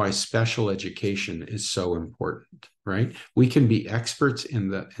this is why special education is so important, right? We can be experts in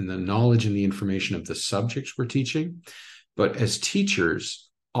the knowledge and the information of the subjects we're teaching, but as teachers,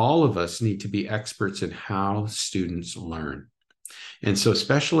 all of us need to be experts in how students learn. And so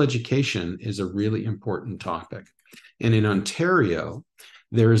special education is a really important topic. And in Ontario,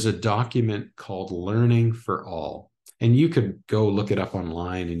 there is a document called Learning for All. And you could go look it up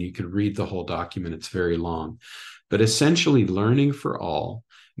online and you could read the whole document. It's very long. But essentially, Learning for All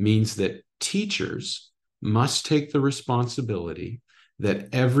means that teachers must take the responsibility that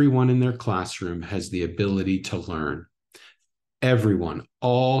everyone in their classroom has the ability to learn. Everyone,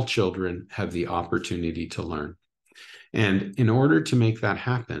 all children have the opportunity to learn. And in order to make that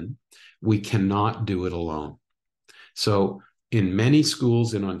happen, we cannot do it alone. So in many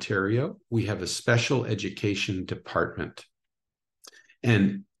schools in Ontario, we have a special education department.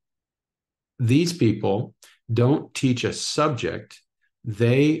 And these people don't teach a subject,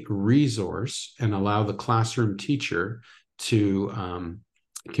 they resource and allow the classroom teacher to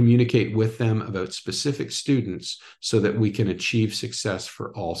communicate with them about specific students so that we can achieve success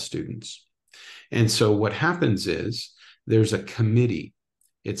for all students. And so what happens is there's a committee.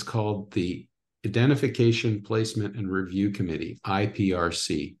 It's called the Identification, Placement, and Review Committee,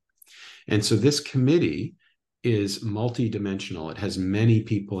 IPRC. And so this committee is multidimensional. It has many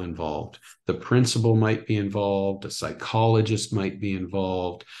people involved. The principal might be involved, a psychologist might be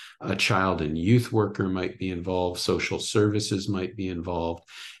involved, a child and youth worker might be involved, social services might be involved.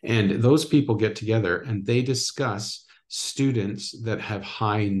 And those people get together and they discuss students that have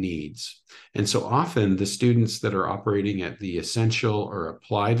high needs. And so often the students that are operating at the essential or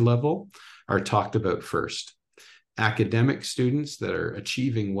applied level are talked about first. Academic students that are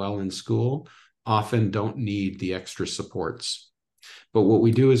achieving well in school often don't need the extra supports. But what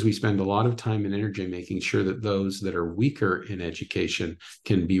we do is we spend a lot of time and energy making sure that those that are weaker in education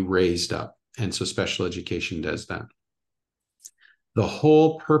can be raised up. And so special education does that. The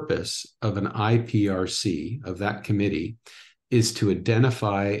whole purpose of an IPRC, of that committee, is to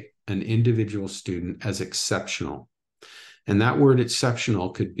identify an individual student as exceptional. And that word exceptional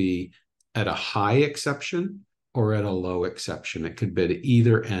could be at a high exception or at a low exception. It could be at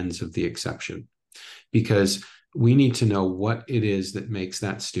either ends of the exception, because we need to know what it is that makes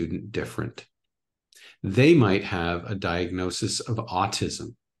that student different. They might have a diagnosis of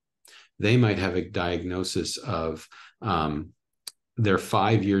autism. They might have a diagnosis of they're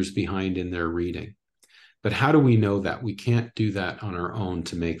 5 years behind in their reading. But how do we know that? We can't do that on our own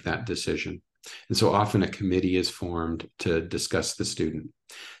to make that decision. And so often a committee is formed to discuss the student.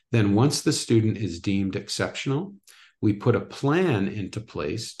 Then once the student is deemed exceptional, we put a plan into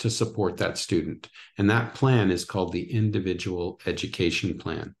place to support that student. And that plan is called the Individual Education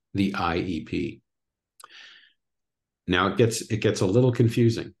Plan, the IEP. Now it gets a little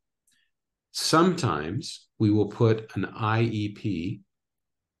confusing. Sometimes we will put an IEP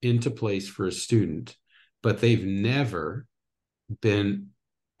into place for a student, but they've never been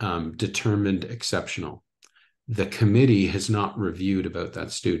determined exceptional. The committee has not reviewed about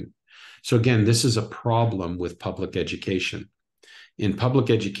that student. So again, this is a problem with public education. In public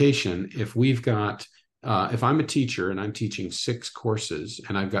education, if we've got, if I'm a teacher and I'm teaching 6 courses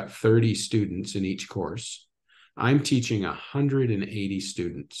and I've got 30 students in each course, I'm teaching 180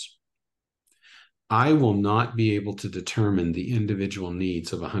 students. I will not be able to determine the individual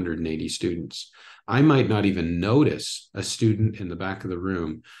needs of 180 students. I might not even notice a student in the back of the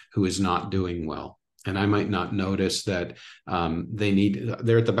room who is not doing well. And I might not notice that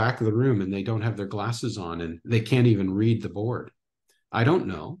they're at the back of the room and they don't have their glasses on and they can't even read the board. I don't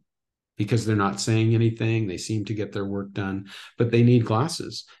know, because they're not saying anything. They seem to get their work done, but they need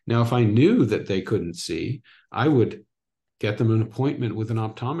glasses. Now, if I knew that they couldn't see, I would get them an appointment with an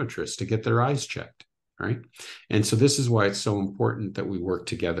optometrist to get their eyes checked, right? And so this is why it's so important that we work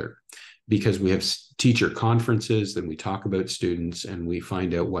together, because we have teacher conferences, then we talk about students and we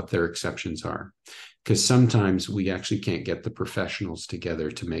find out what their exceptions are. Because sometimes we actually can't get the professionals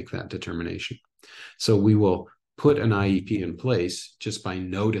together to make that determination. So we will put an IEP in place just by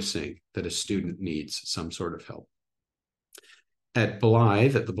noticing that a student needs some sort of help. At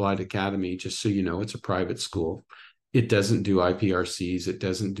Blyth, at the Blyth Academy, just so you know, it's a private school. It doesn't do IPRCs, it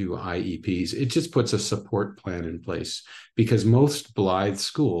doesn't do IEPs. It just puts a support plan in place, because most Blyth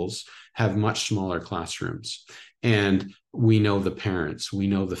schools have much smaller classrooms. And we know the parents, we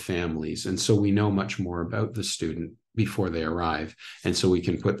know the families, and so we know much more about the student before they arrive. And so we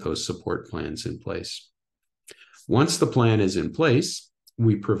can put those support plans in place. Once the plan is in place,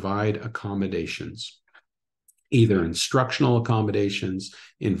 we provide accommodations, either instructional accommodations,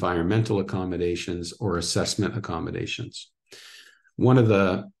 environmental accommodations, or assessment accommodations. One of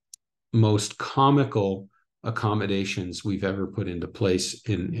the most comical accommodations we've ever put into place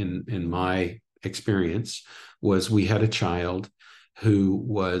in my experience was we had a child who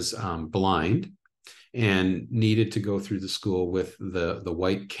was blind and needed to go through the school with the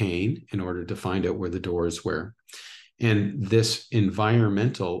white cane in order to find out where the doors were. And this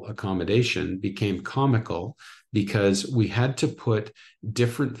environmental accommodation became comical because we had to put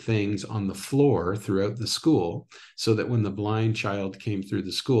different things on the floor throughout the school so that when the blind child came through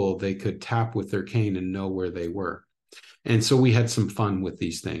the school, they could tap with their cane and know where they were. And so we had some fun with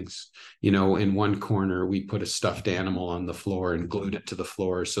these things. You know, in one corner, we put a stuffed animal on the floor and glued it to the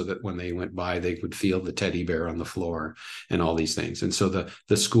floor so that when they went by, they would feel the teddy bear on the floor and all these things. And so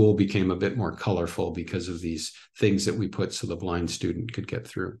the school became a bit more colorful because of these things that we put so the blind student could get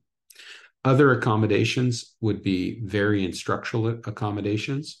through. Other accommodations would be very instructional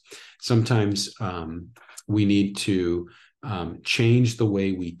accommodations. Sometimes we need to change the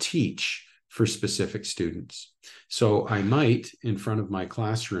way we teach for specific students. So I might, in front of my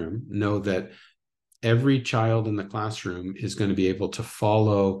classroom, know that every child in the classroom is going to be able to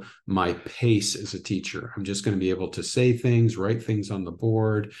follow my pace as a teacher. I'm just going to be able to say things, write things on the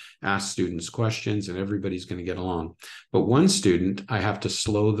board, ask students questions, and everybody's going to get along. But one student, I have to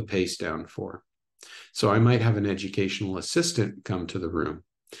slow the pace down for. So I might have an educational assistant come to the room,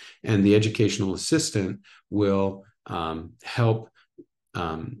 and the educational assistant will help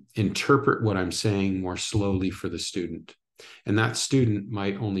interpret what I'm saying more slowly for the student. And that student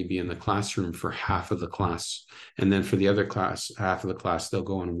might only be in the classroom for half of the class. And then for the other class, half of the class, they'll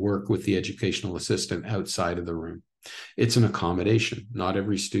go and work with the educational assistant outside of the room. It's an accommodation. Not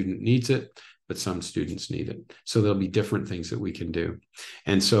every student needs it, but some students need it. So there'll be different things that we can do.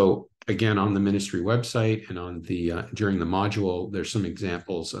 And so again, on the ministry website and on the during the module, there's some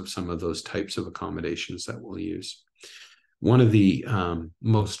examples of some of those types of accommodations that we'll use. One of the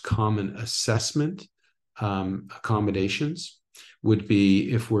most common assessment accommodations would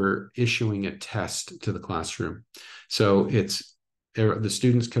be if we're issuing a test to the classroom. So it's the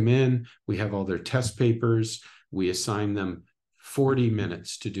students come in, we have all their test papers, we assign them 40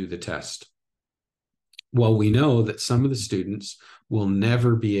 minutes to do the test. Well, we know that some of the students will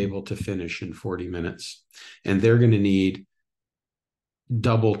never be able to finish in 40 minutes, and they're going to need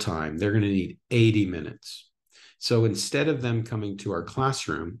double time. They're going to need 80 minutes. So instead of them coming to our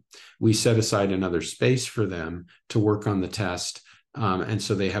classroom, we set aside another space for them to work on the test, and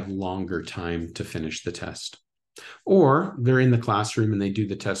so they have longer time to finish the test. Or they're in the classroom and they do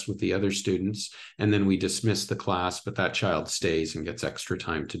the test with the other students, and then we dismiss the class, but that child stays and gets extra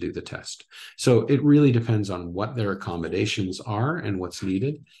time to do the test. So it really depends on what their accommodations are and what's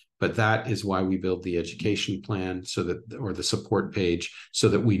needed. But that is why we build the education plan, so that, or the support page, so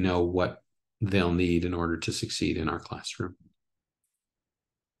that we know what they'll need in order to succeed in our classroom.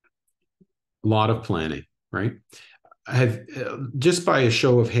 A lot of planning, right? Just by a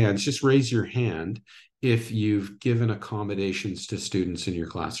show of hands, just raise your hand if you've given accommodations to students in your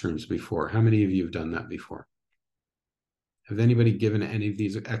classrooms before. How many of you have done that before? Have anybody given any of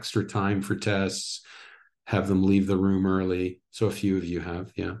these extra time for tests, have them leave the room early? So a few of you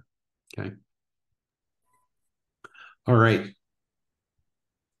have, yeah. Okay. All right.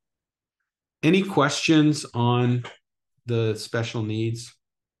 Any questions on the special needs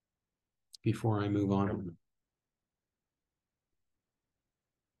before I move on?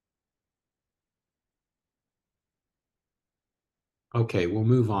 Okay, we'll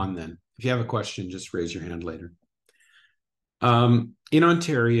move on then. If you have a question, just raise your hand later. In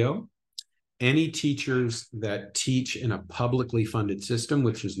Ontario, any teachers that teach in a publicly funded system,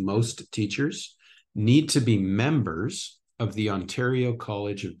 which is most teachers, need to be members of the Ontario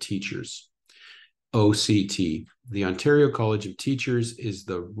College of Teachers, OCT. The Ontario College of Teachers is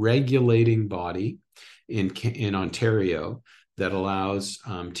the regulating body in Ontario that allows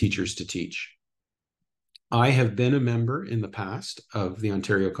teachers to teach. I have been a member in the past of the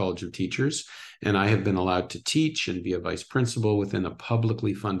Ontario College of Teachers, and I have been allowed to teach and be a vice principal within a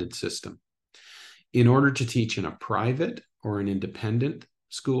publicly funded system. In order to teach in a private or an independent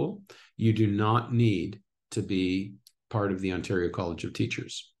school, you do not need to be part of the Ontario College of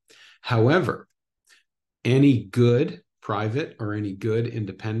Teachers. However, any good private or any good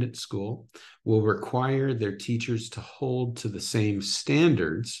independent school will require their teachers to hold to the same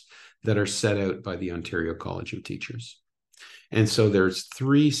standards that are set out by the Ontario College of Teachers. And so there's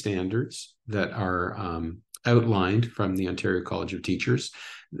 3 standards that are outlined from the Ontario College of Teachers: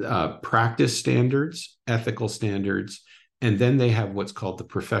 practice standards, ethical standards, and then they have what's called the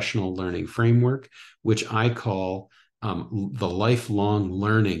professional learning framework, which I call the lifelong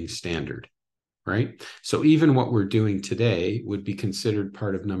learning standard. Right? So even what we're doing today would be considered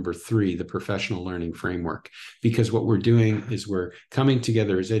part of number 3, the professional learning framework, because what we're doing is we're coming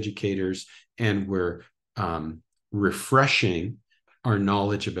together as educators and we're refreshing our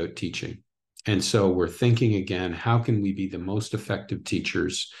knowledge about teaching. And so we're thinking again, how can we be the most effective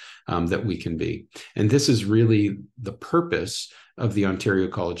teachers that we can be? And this is really the purpose of the Ontario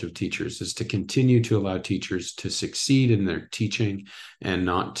College of Teachers, is to continue to allow teachers to succeed in their teaching and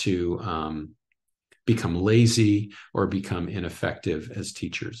not to become lazy or become ineffective as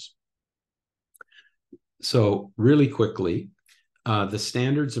teachers. So really quickly, the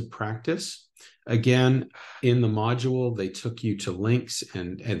standards of practice, again, in the module, they took you to links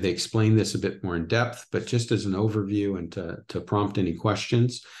and they explain this a bit more in depth, but just as an overview and to prompt any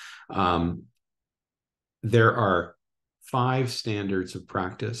questions, there are 5 standards of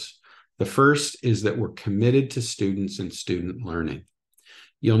practice. The first is that we're committed to students and student learning.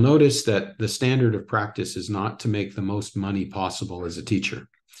 You'll notice that the standard of practice is not to make the most money possible as a teacher.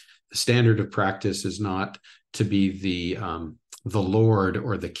 The standard of practice is not to be the lord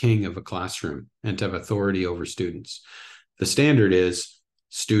or the king of a classroom and to have authority over students. The standard is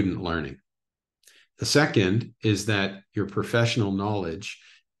student learning. The second is that your professional knowledge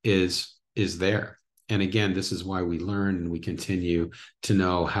is there. And again, this is why we learn and we continue to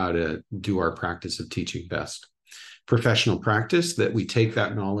know how to do our practice of teaching best. Professional practice, that we take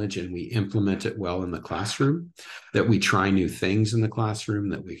that knowledge and we implement it well in the classroom, that we try new things in the classroom,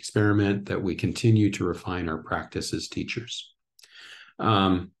 that we experiment, that we continue to refine our practice as teachers.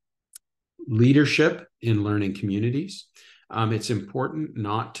 Leadership in learning communities. It's important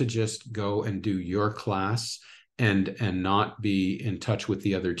not to just go and do your class and not be in touch with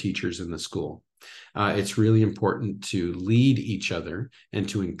the other teachers in the school. It's really important to lead each other and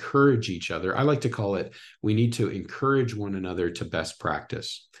to encourage each other. I like to call it, we need to encourage one another to best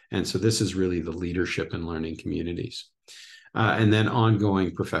practice. And so this is really the leadership and learning communities. And then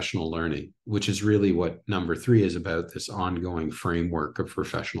ongoing professional learning, which is really what number 3 is about, this ongoing framework of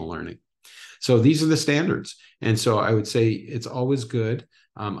professional learning. So these are the standards. And so I would say it's always good.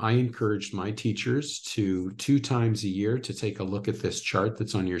 I encouraged my teachers to 2 times a year to take a look at this chart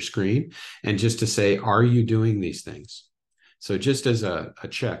that's on your screen and just to say, are you doing these things? So just as a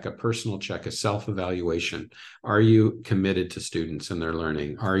check, a personal check, a self-evaluation, are you committed to students and their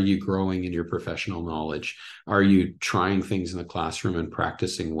learning? Are you growing in your professional knowledge? Are you trying things in the classroom and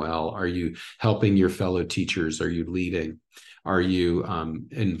practicing well? Are you helping your fellow teachers? Are you leading? Are you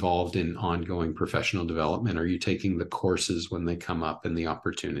involved in ongoing professional development? Are you taking the courses when they come up and the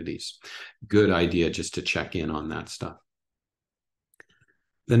opportunities? Good idea just to check in on that stuff.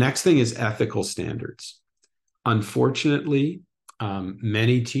 The next thing is ethical standards. Unfortunately,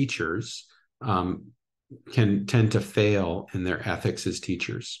 many teachers can tend to fail in their ethics as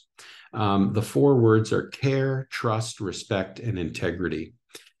teachers. The 4 words are care, trust, respect, and integrity.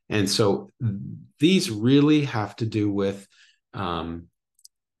 And so these really have to do with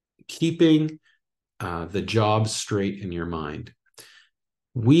keeping the job straight in your mind.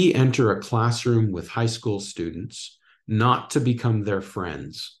 We enter a classroom with high school students not to become their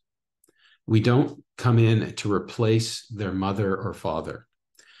friends. We don't come in to replace their mother or father.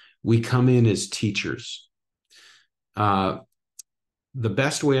 We come in as teachers. The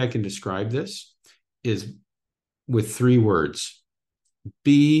best way I can describe this is with 3 words.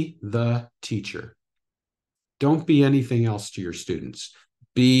 Be the teacher. Don't be anything else to your students.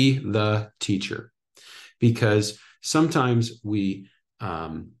 Be the teacher. Because sometimes we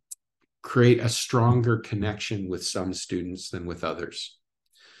create a stronger connection with some students than with others.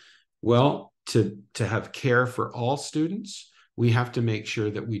 Well, to have care for all students, we have to make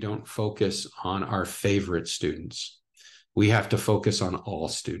sure that we don't focus on our favorite students. We have to focus on all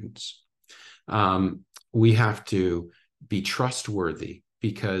students. We have to be trustworthy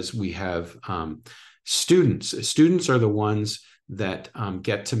because we have students. Students are the ones that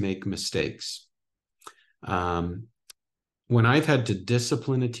get to make mistakes. When I've had to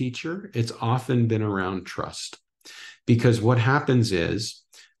discipline a teacher, it's often been around trust. Because what happens is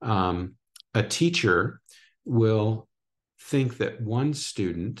a teacher will think that one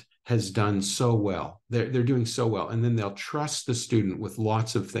student has done so well. They're doing so well. And then they'll trust the student with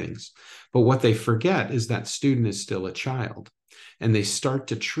lots of things. But what they forget is that student is still a child. And they start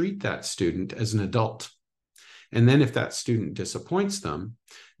to treat that student as an adult. And then if that student disappoints them,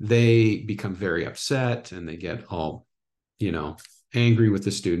 they become very upset and they get all, angry with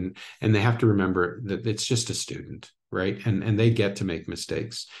the student. And they have to remember that it's just a student, right? And they get to make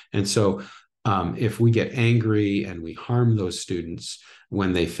mistakes. And so if we get angry and we harm those students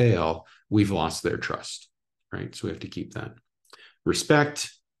when they fail, we've lost their trust, right? So we have to keep that.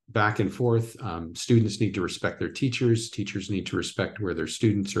 Respect, back and forth. Students need to respect their teachers. Teachers need to respect where their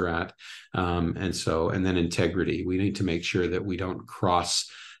students are at. And then integrity. We need to make sure that we don't cross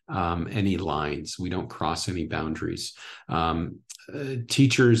any lines. We don't cross any boundaries.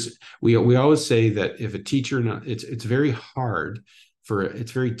 Teachers, we always say that if a teacher, it's very hard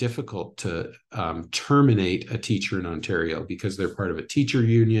it's very difficult to terminate a teacher in Ontario because they're part of a teacher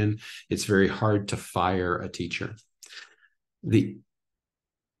union. It's very hard to fire a teacher. The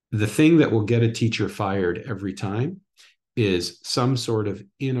thing that will get a teacher fired every time is some sort of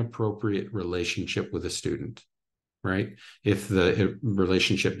inappropriate relationship with a student, right? If the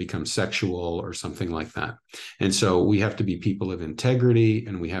relationship becomes sexual or something like that. And so we have to be people of integrity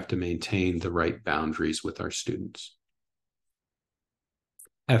and we have to maintain the right boundaries with our students.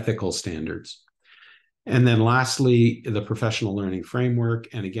 Ethical standards. And then lastly, the professional learning framework.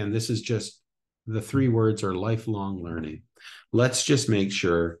 And again, this is just the 3 words are lifelong learning. Let's just make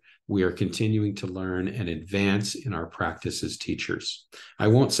sure we are continuing to learn and advance in our practice as teachers. I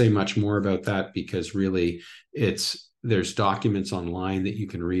won't say much more about that because really there's documents online that you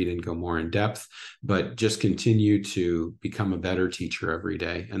can read and go more in depth, but just continue to become a better teacher every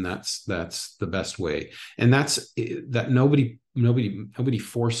day. And that's the best way. And that nobody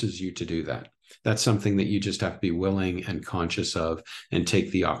forces you to do that. That's something that you just have to be willing and conscious of and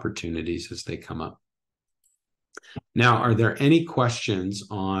take the opportunities as they come up. Now, are there any questions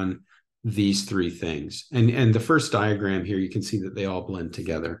on these 3 things? And the first diagram here, you can see that they all blend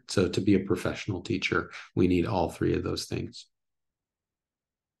together. So to be a professional teacher, we need all 3 of those things.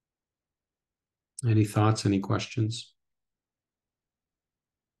 Any thoughts, any questions?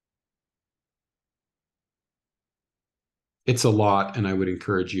 it's a lot, and I would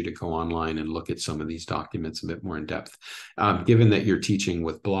encourage you to go online and look at some of these documents a bit more in depth. Given that you're teaching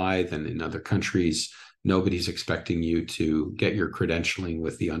with Blyth and in other countries, nobody's expecting you to get your credentialing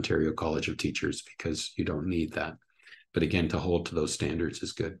with the Ontario College of Teachers because you don't need that. But again, to hold to those standards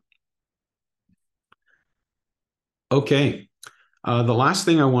is good. Okay. The last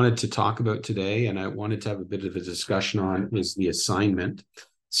thing I wanted to talk about today, and I wanted to have a bit of a discussion on, is the assignment.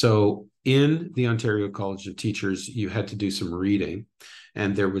 So in the Ontario College of Teachers, you had to do some reading,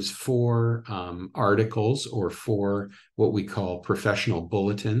 and there was 4 articles or 4 what we call professional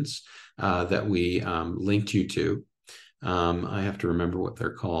bulletins that we linked you to. I have to remember what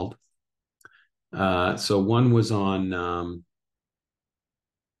they're called. So one was on,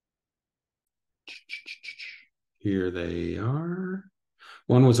 here they are.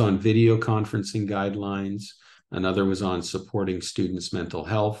 One was on video conferencing guidelines. Another was on supporting students' mental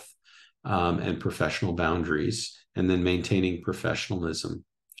health and professional boundaries, and then maintaining professionalism.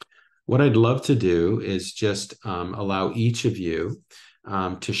 What I'd love to do is just allow each of you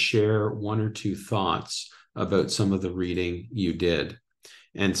to share 1 or 2 thoughts about some of the reading you did.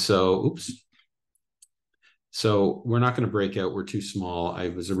 And so, oops. So we're not going to break out. We're too small. I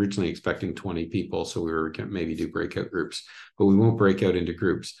was originally expecting 20 people, so we were going to maybe do breakout groups, but we won't break out into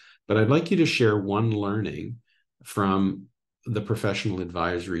groups. But I'd like you to share 1 learning from the professional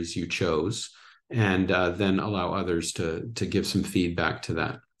advisories you chose, and then allow others to give some feedback to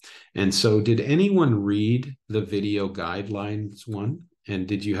that. And so did anyone read the video guidelines one? And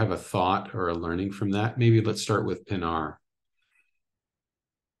did you have a thought or a learning from that? Maybe let's start with Pinar.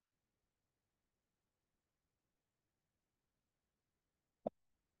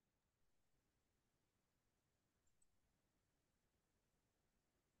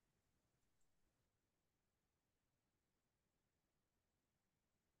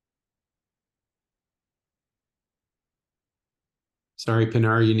 Sorry,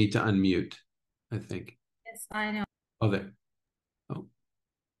 Pinar, you need to unmute, I think. Yes, I know. Oh, there. Oh.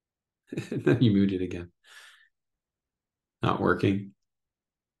 Then you muted again. Not working.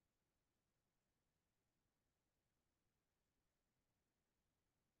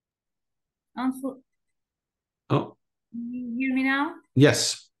 Oh. You hear me now?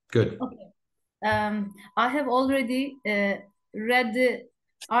 Yes, good. Okay. I have already read the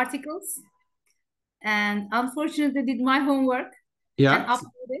articles, and unfortunately did my homework and Yeah.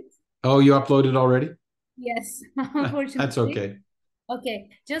 uploaded. Oh, you uploaded already? Yes, unfortunately. That's okay. Okay,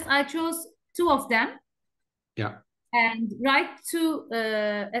 just I chose 2 of them Yeah. and write 2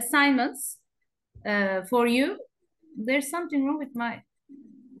 assignments for you. There's something wrong with my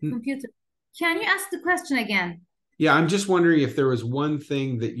computer. Can you ask the question again? Yeah, I'm just wondering if there was one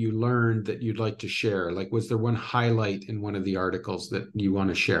thing that you learned that you'd like to share. Like, was there one highlight in one of the articles that you want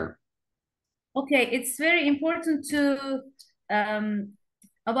to share? Okay, it's very important to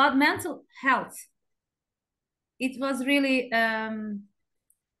about mental health. It was really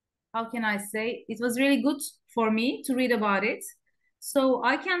how can I say? It was really good for me to read about it, so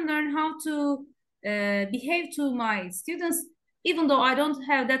I can learn how to behave to my students, even though I don't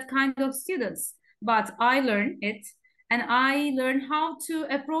have that kind of students. But I learn it, and I learn how to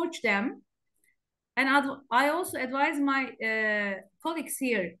approach them. And I also advise my colleagues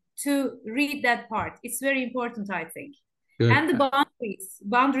here to read that part. It's very important, I think. Good. And the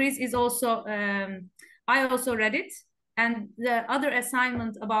boundaries is also, I also read it. And the other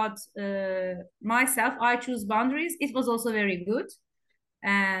assignment about myself, I choose boundaries. It was also very good.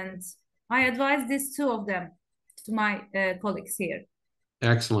 And I advise these 2 of them to my colleagues here.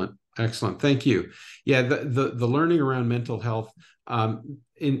 Excellent. Excellent. Thank you. Yeah, the learning around mental health,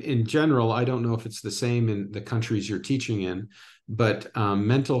 in general, I don't know if it's the same in the countries you're teaching in, but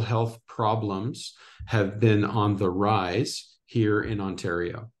mental health problems have been on the rise here in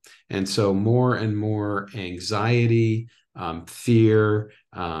Ontario. And so more and more anxiety, fear,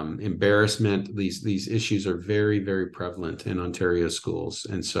 embarrassment, these issues are very, very prevalent in Ontario schools.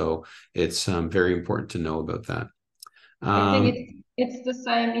 And so it's very important to know about that. I think it's the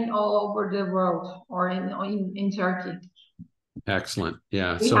same in all over the world, or in Turkey. Excellent.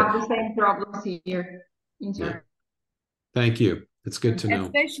 Yeah. We have the same problems here in Turkey. Yeah. Thank you. It's good to know.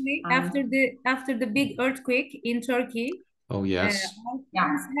 Especially after the big earthquake in Turkey. Oh, yes. Our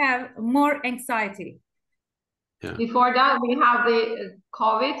students have more anxiety. Yeah. Before that, we have the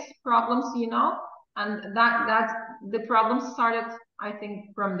COVID problems, and that the problems started, I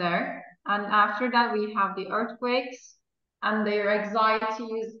think, from there. And after that, we have the earthquakes, and their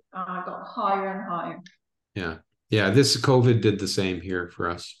anxieties got higher and higher. Yeah. Yeah. This COVID did the same here for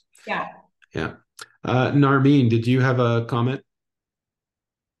us. Yeah. Yeah. Narmeen, did you have a comment?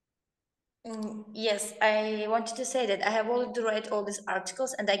 Yes, I wanted to say that I have already read all these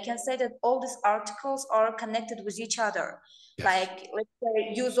articles, and I can say that all these articles are connected with each other. Yes. Like, let's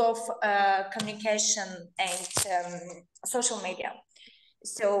say, use of communication and social media.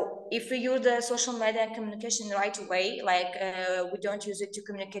 So if we use the social media and communication the right way, like we don't use it to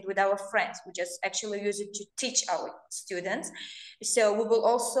communicate with our friends, we just actually use it to teach our students. So we will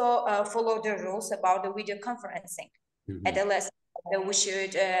also follow the rules about the video conferencing at the lesson. We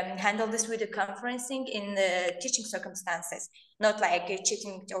should handle this video conferencing in the teaching circumstances, not like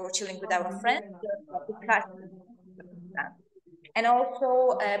cheating or chilling with our friends, just like a class circumstance. And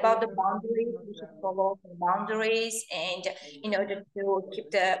also about the boundaries, we should follow the boundaries and in order to keep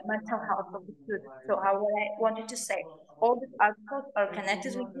the mental health of the students. So what I wanted to say, all these articles are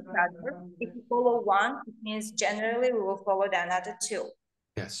connected with each other. If we follow one, it means generally we will follow the another two.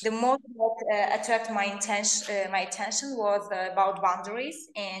 Yes. The most that attracted my attention was about boundaries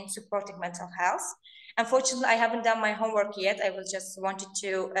and supporting mental health. Unfortunately, I haven't done my homework yet. I was just wanted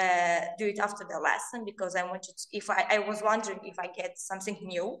to do it after the lesson because I wanted to, if I was wondering if I get something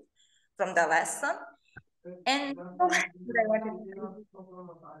new from the lesson. And that's what I wanted to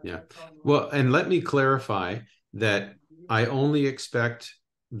say. Yeah. Well, and let me clarify that I only expect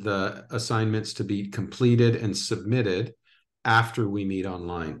the assignments to be completed and submitted after we meet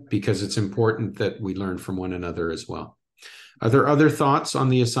online, because it's important that we learn from one another as well. Are there other thoughts on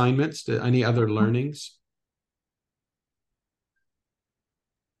the assignments? Any other learnings?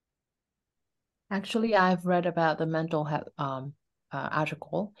 Actually, I've read about the mental health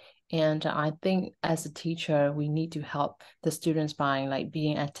article, and I think as a teacher, we need to help the students by like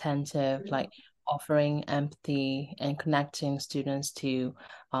being attentive, like offering empathy and connecting students to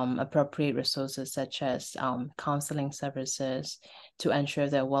appropriate resources such as counseling services to ensure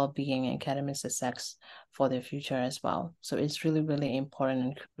their well-being and academic success for their future as well. So it's really, really important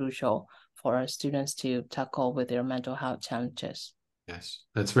and crucial for our students to tackle with their mental health challenges. Yes,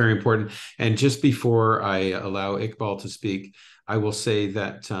 that's very important. And just before I allow Iqbal to speak, I will say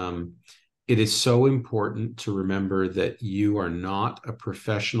that it is so important to remember that you are not a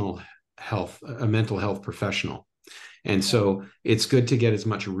mental health professional. And so it's good to get as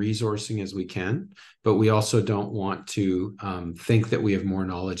much resourcing as we can, but we also don't want to think that we have more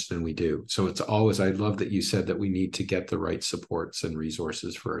knowledge than we do. So it's always, I love that you said that we need to get the right supports and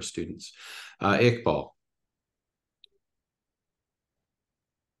resources for our students. Iqbal.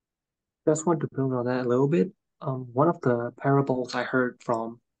 Just want to build on that a little bit. One of the parables I heard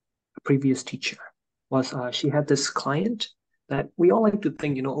from a previous teacher was she had this client that we all like to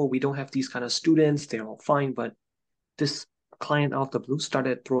think, oh, we don't have these kind of students, they're all fine, but this client out of the blue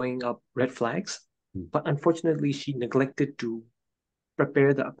started throwing up red flags. But unfortunately, she neglected to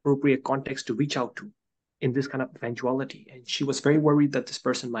prepare the appropriate context to reach out to in this kind of eventuality. And she was very worried that this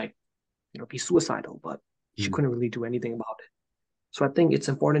person might, be suicidal, but she couldn't really do anything about it. So I think it's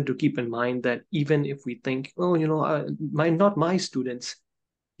important to keep in mind that even if we think, oh, not my students,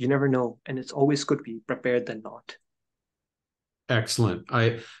 you never know. And it's always good to be prepared than not. Excellent.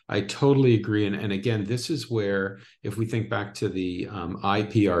 I totally agree. And again, this is where, if we think back to the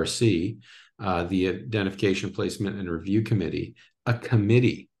IPRC, the Identification, Placement, and Review Committee, a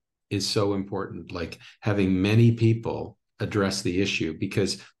committee is so important, like having many people address the issue,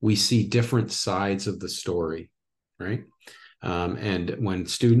 because we see different sides of the story, right? And when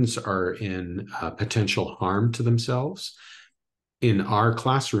students are in potential harm to themselves, in our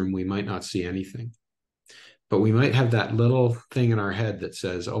classroom, we might not see anything. But we might have that little thing in our head that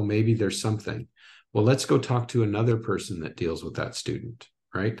says, oh, maybe there's something. Well, let's go talk to another person that deals with that student,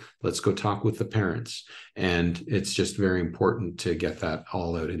 right? Let's go talk with the parents. And it's just very important to get that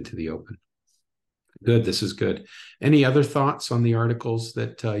all out into the open. Good, this is good. Any other thoughts on the articles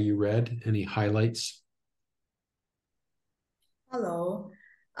that you read? Any highlights? Hello.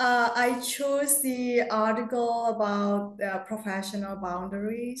 I chose the article about professional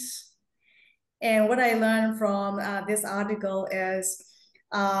boundaries. And what I learned from this article is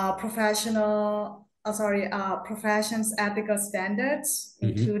professions ethical standards,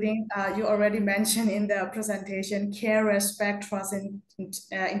 including you already mentioned in the presentation, care, respect, trust, and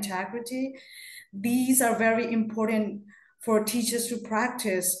integrity. These are very important for teachers to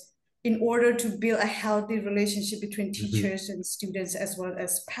practice in order to build a healthy relationship between teachers and students as well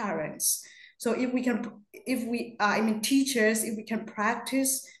as parents. So if we can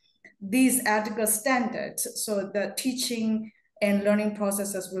practice these ethical standards, so the teaching and learning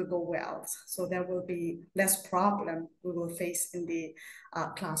processes will go well. So there will be less problem we will face in the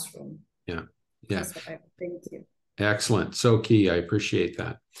classroom. Yeah. That's what thank you. Excellent. So key. I appreciate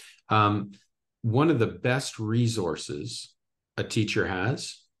that. One of the best resources a teacher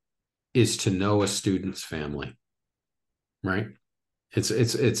has is to know a student's family, right? It's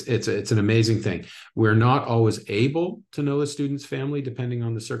an amazing thing. We're not always able to know a student's family depending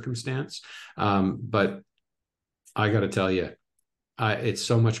on the circumstance, but I got to tell you, it's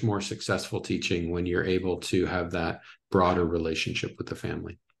so much more successful teaching when you're able to have that broader relationship with the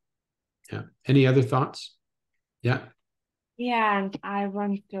family. Yeah. Any other thoughts? Yeah. Yeah, and I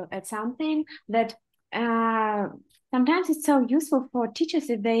want to add something that sometimes it's so useful for teachers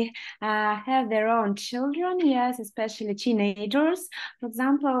if they have their own children, yes, especially teenagers. For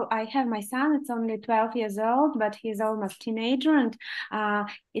example, I have my son, it's only 12 years old, but he's almost teenager, and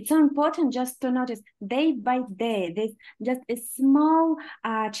it's so important just to notice day by day, this just a small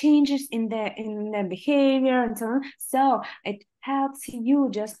changes in their behavior and so on. So it helps you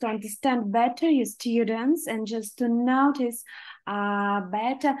just to understand better your students and just to notice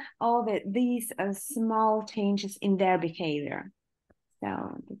better all these small changes in their behavior.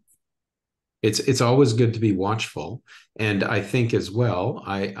 So it's always good to be watchful. And I think as well,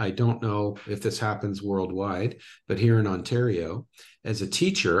 I don't know if this happens worldwide, but here in Ontario, as a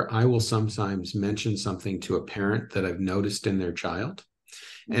teacher, I will sometimes mention something to a parent that I've noticed in their child.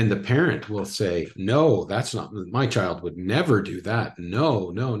 And the parent will say, no, that's not, my child would never do that. No,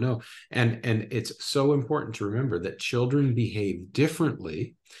 no, no. And it's so important to remember that children behave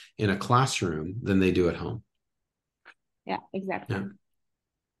differently in a classroom than they do at home. Yeah, exactly. Yeah.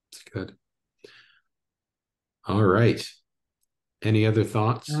 It's good. All right. Any other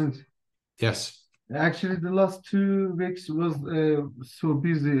thoughts? Yes. Actually, the last 2 weeks was so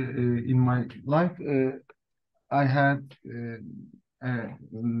busy in my life. I had a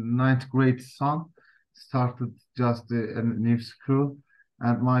 9th grade son, started just a new school,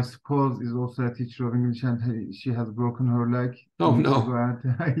 and my spouse is also a teacher of English, and she has broken her leg. Oh no!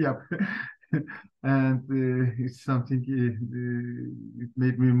 And, yeah, and it's something. It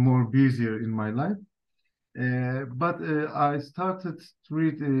made me more busier in my life. But I started to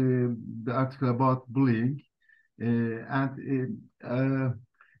read the article about bullying, and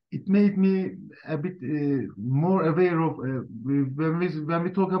it made me a bit more aware of when we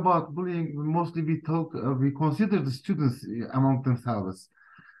talk about bullying. Mostly we consider the students among themselves,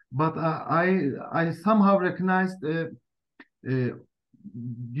 but I somehow recognized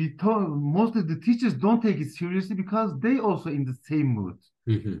mostly the teachers don't take it seriously because they also in the same mood.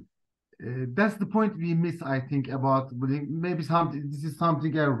 Mm-hmm. That's the point we miss, I think, about bullying. Maybe this is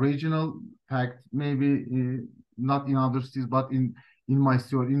something a regional fact, maybe not in other cities, but in my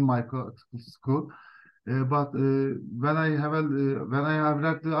school. But when I have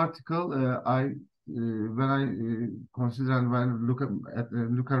read the article, when I consider and when I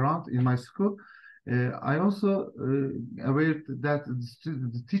look around in my school, I also aware that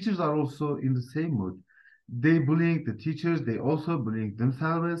the teachers are also in the same mood. They bullying the teachers, they also bullying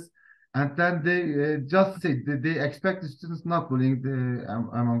themselves. And then they just say they expect the students not bullying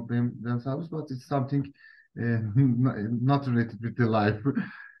among themselves, but it's something not related with the life.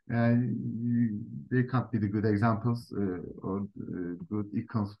 They can't be the good examples or good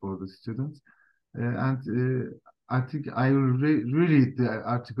icons for the students. I think I will read the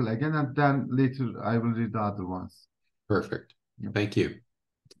article again, and then later I will read the other ones. Perfect. Yeah. Thank you.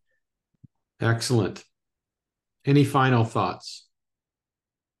 Excellent. Any final thoughts?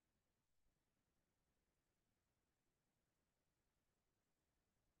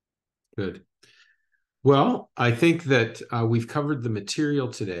 Good. Well, I think that we've covered the material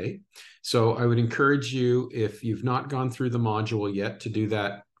today. So I would encourage you, if you've not gone through the module yet, to do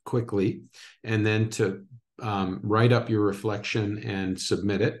that quickly, and then to write up your reflection and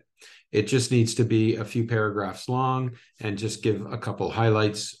submit it. It just needs to be a few paragraphs long and just give a couple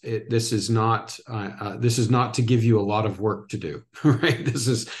highlights. This is not to give you a lot of work to do, right? This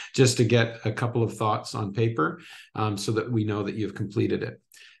is just to get a couple of thoughts on paper so that we know that you've completed it.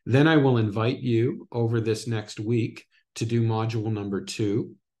 Then I will invite you over this next week to do module number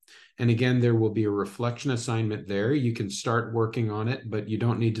 2. And again, there will be a reflection assignment there. You can start working on it, but you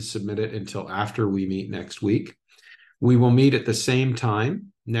don't need to submit it until after we meet next week. We will meet at the same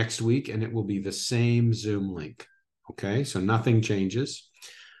time next week, and it will be the same Zoom link. Okay, so nothing changes.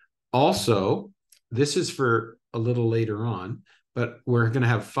 Also, this is for a little later on, but we're going to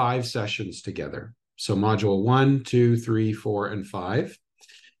have 5 sessions together. So module 1, 2, 3, 4, and 5.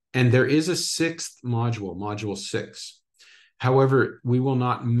 And there is a 6th module, module 6. However, we will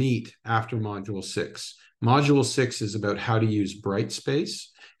not meet after module 6. Module 6 is about how to use Brightspace.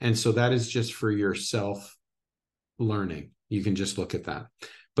 And so that is just for your self-learning. You can just look at that.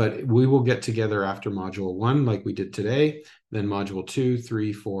 But we will get together after module 1, like we did today, then module 2,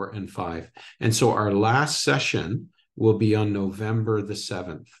 3, 4, and 5. And so our last session will be on November the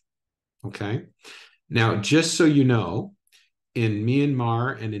 7th. Okay. Now, just so you know, in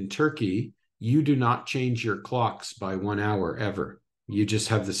Myanmar and in Turkey, you do not change your clocks by 1 hour ever. You just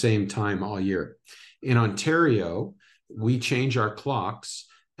have the same time all year. In Ontario, we change our clocks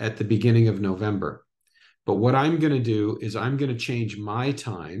at the beginning of November. But what I'm going to do is I'm going to change my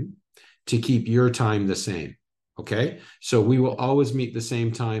time to keep your time the same. Okay? So we will always meet the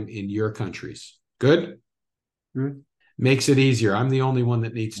same time in your countries. Good? Good. Makes it easier. I'm the only one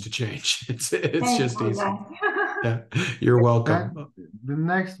that needs to change. It's just easy. Yeah, you're welcome. And the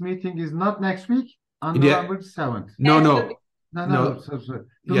next meeting is not next week, on Yeah. November 7th. No. Sorry.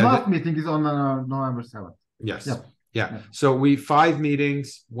 The last meeting is on November 7th. Yes. Yeah. Yeah. So we 5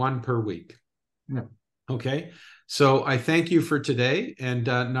 meetings, 1 per week. Yeah. Okay. So I thank you for today. And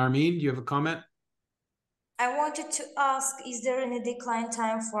Narmeen, do you have a comment? I wanted to ask, is there any decline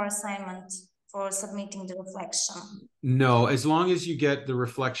time for assignment for submitting the reflection? No, as long as you get the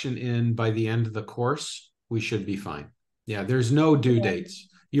reflection in by the end of the course, we should be fine. Yeah, there's no due dates.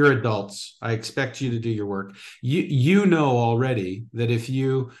 You're adults. I expect you to do your work. You know already that if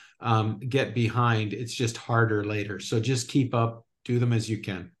you get behind, it's just harder later. So just keep up, do them as you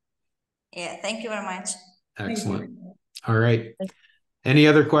can. Yeah, thank you very much. Excellent. All right. Any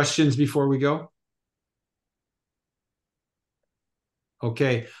other questions before we go?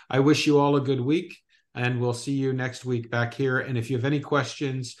 Okay. I wish you all a good week, and we'll see you next week back here. And if you have any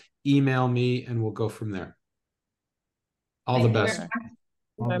questions, email me and we'll go from there. All the best.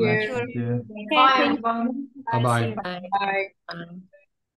 Thank you. Okay, Bye, thank everyone. Bye-bye. Bye.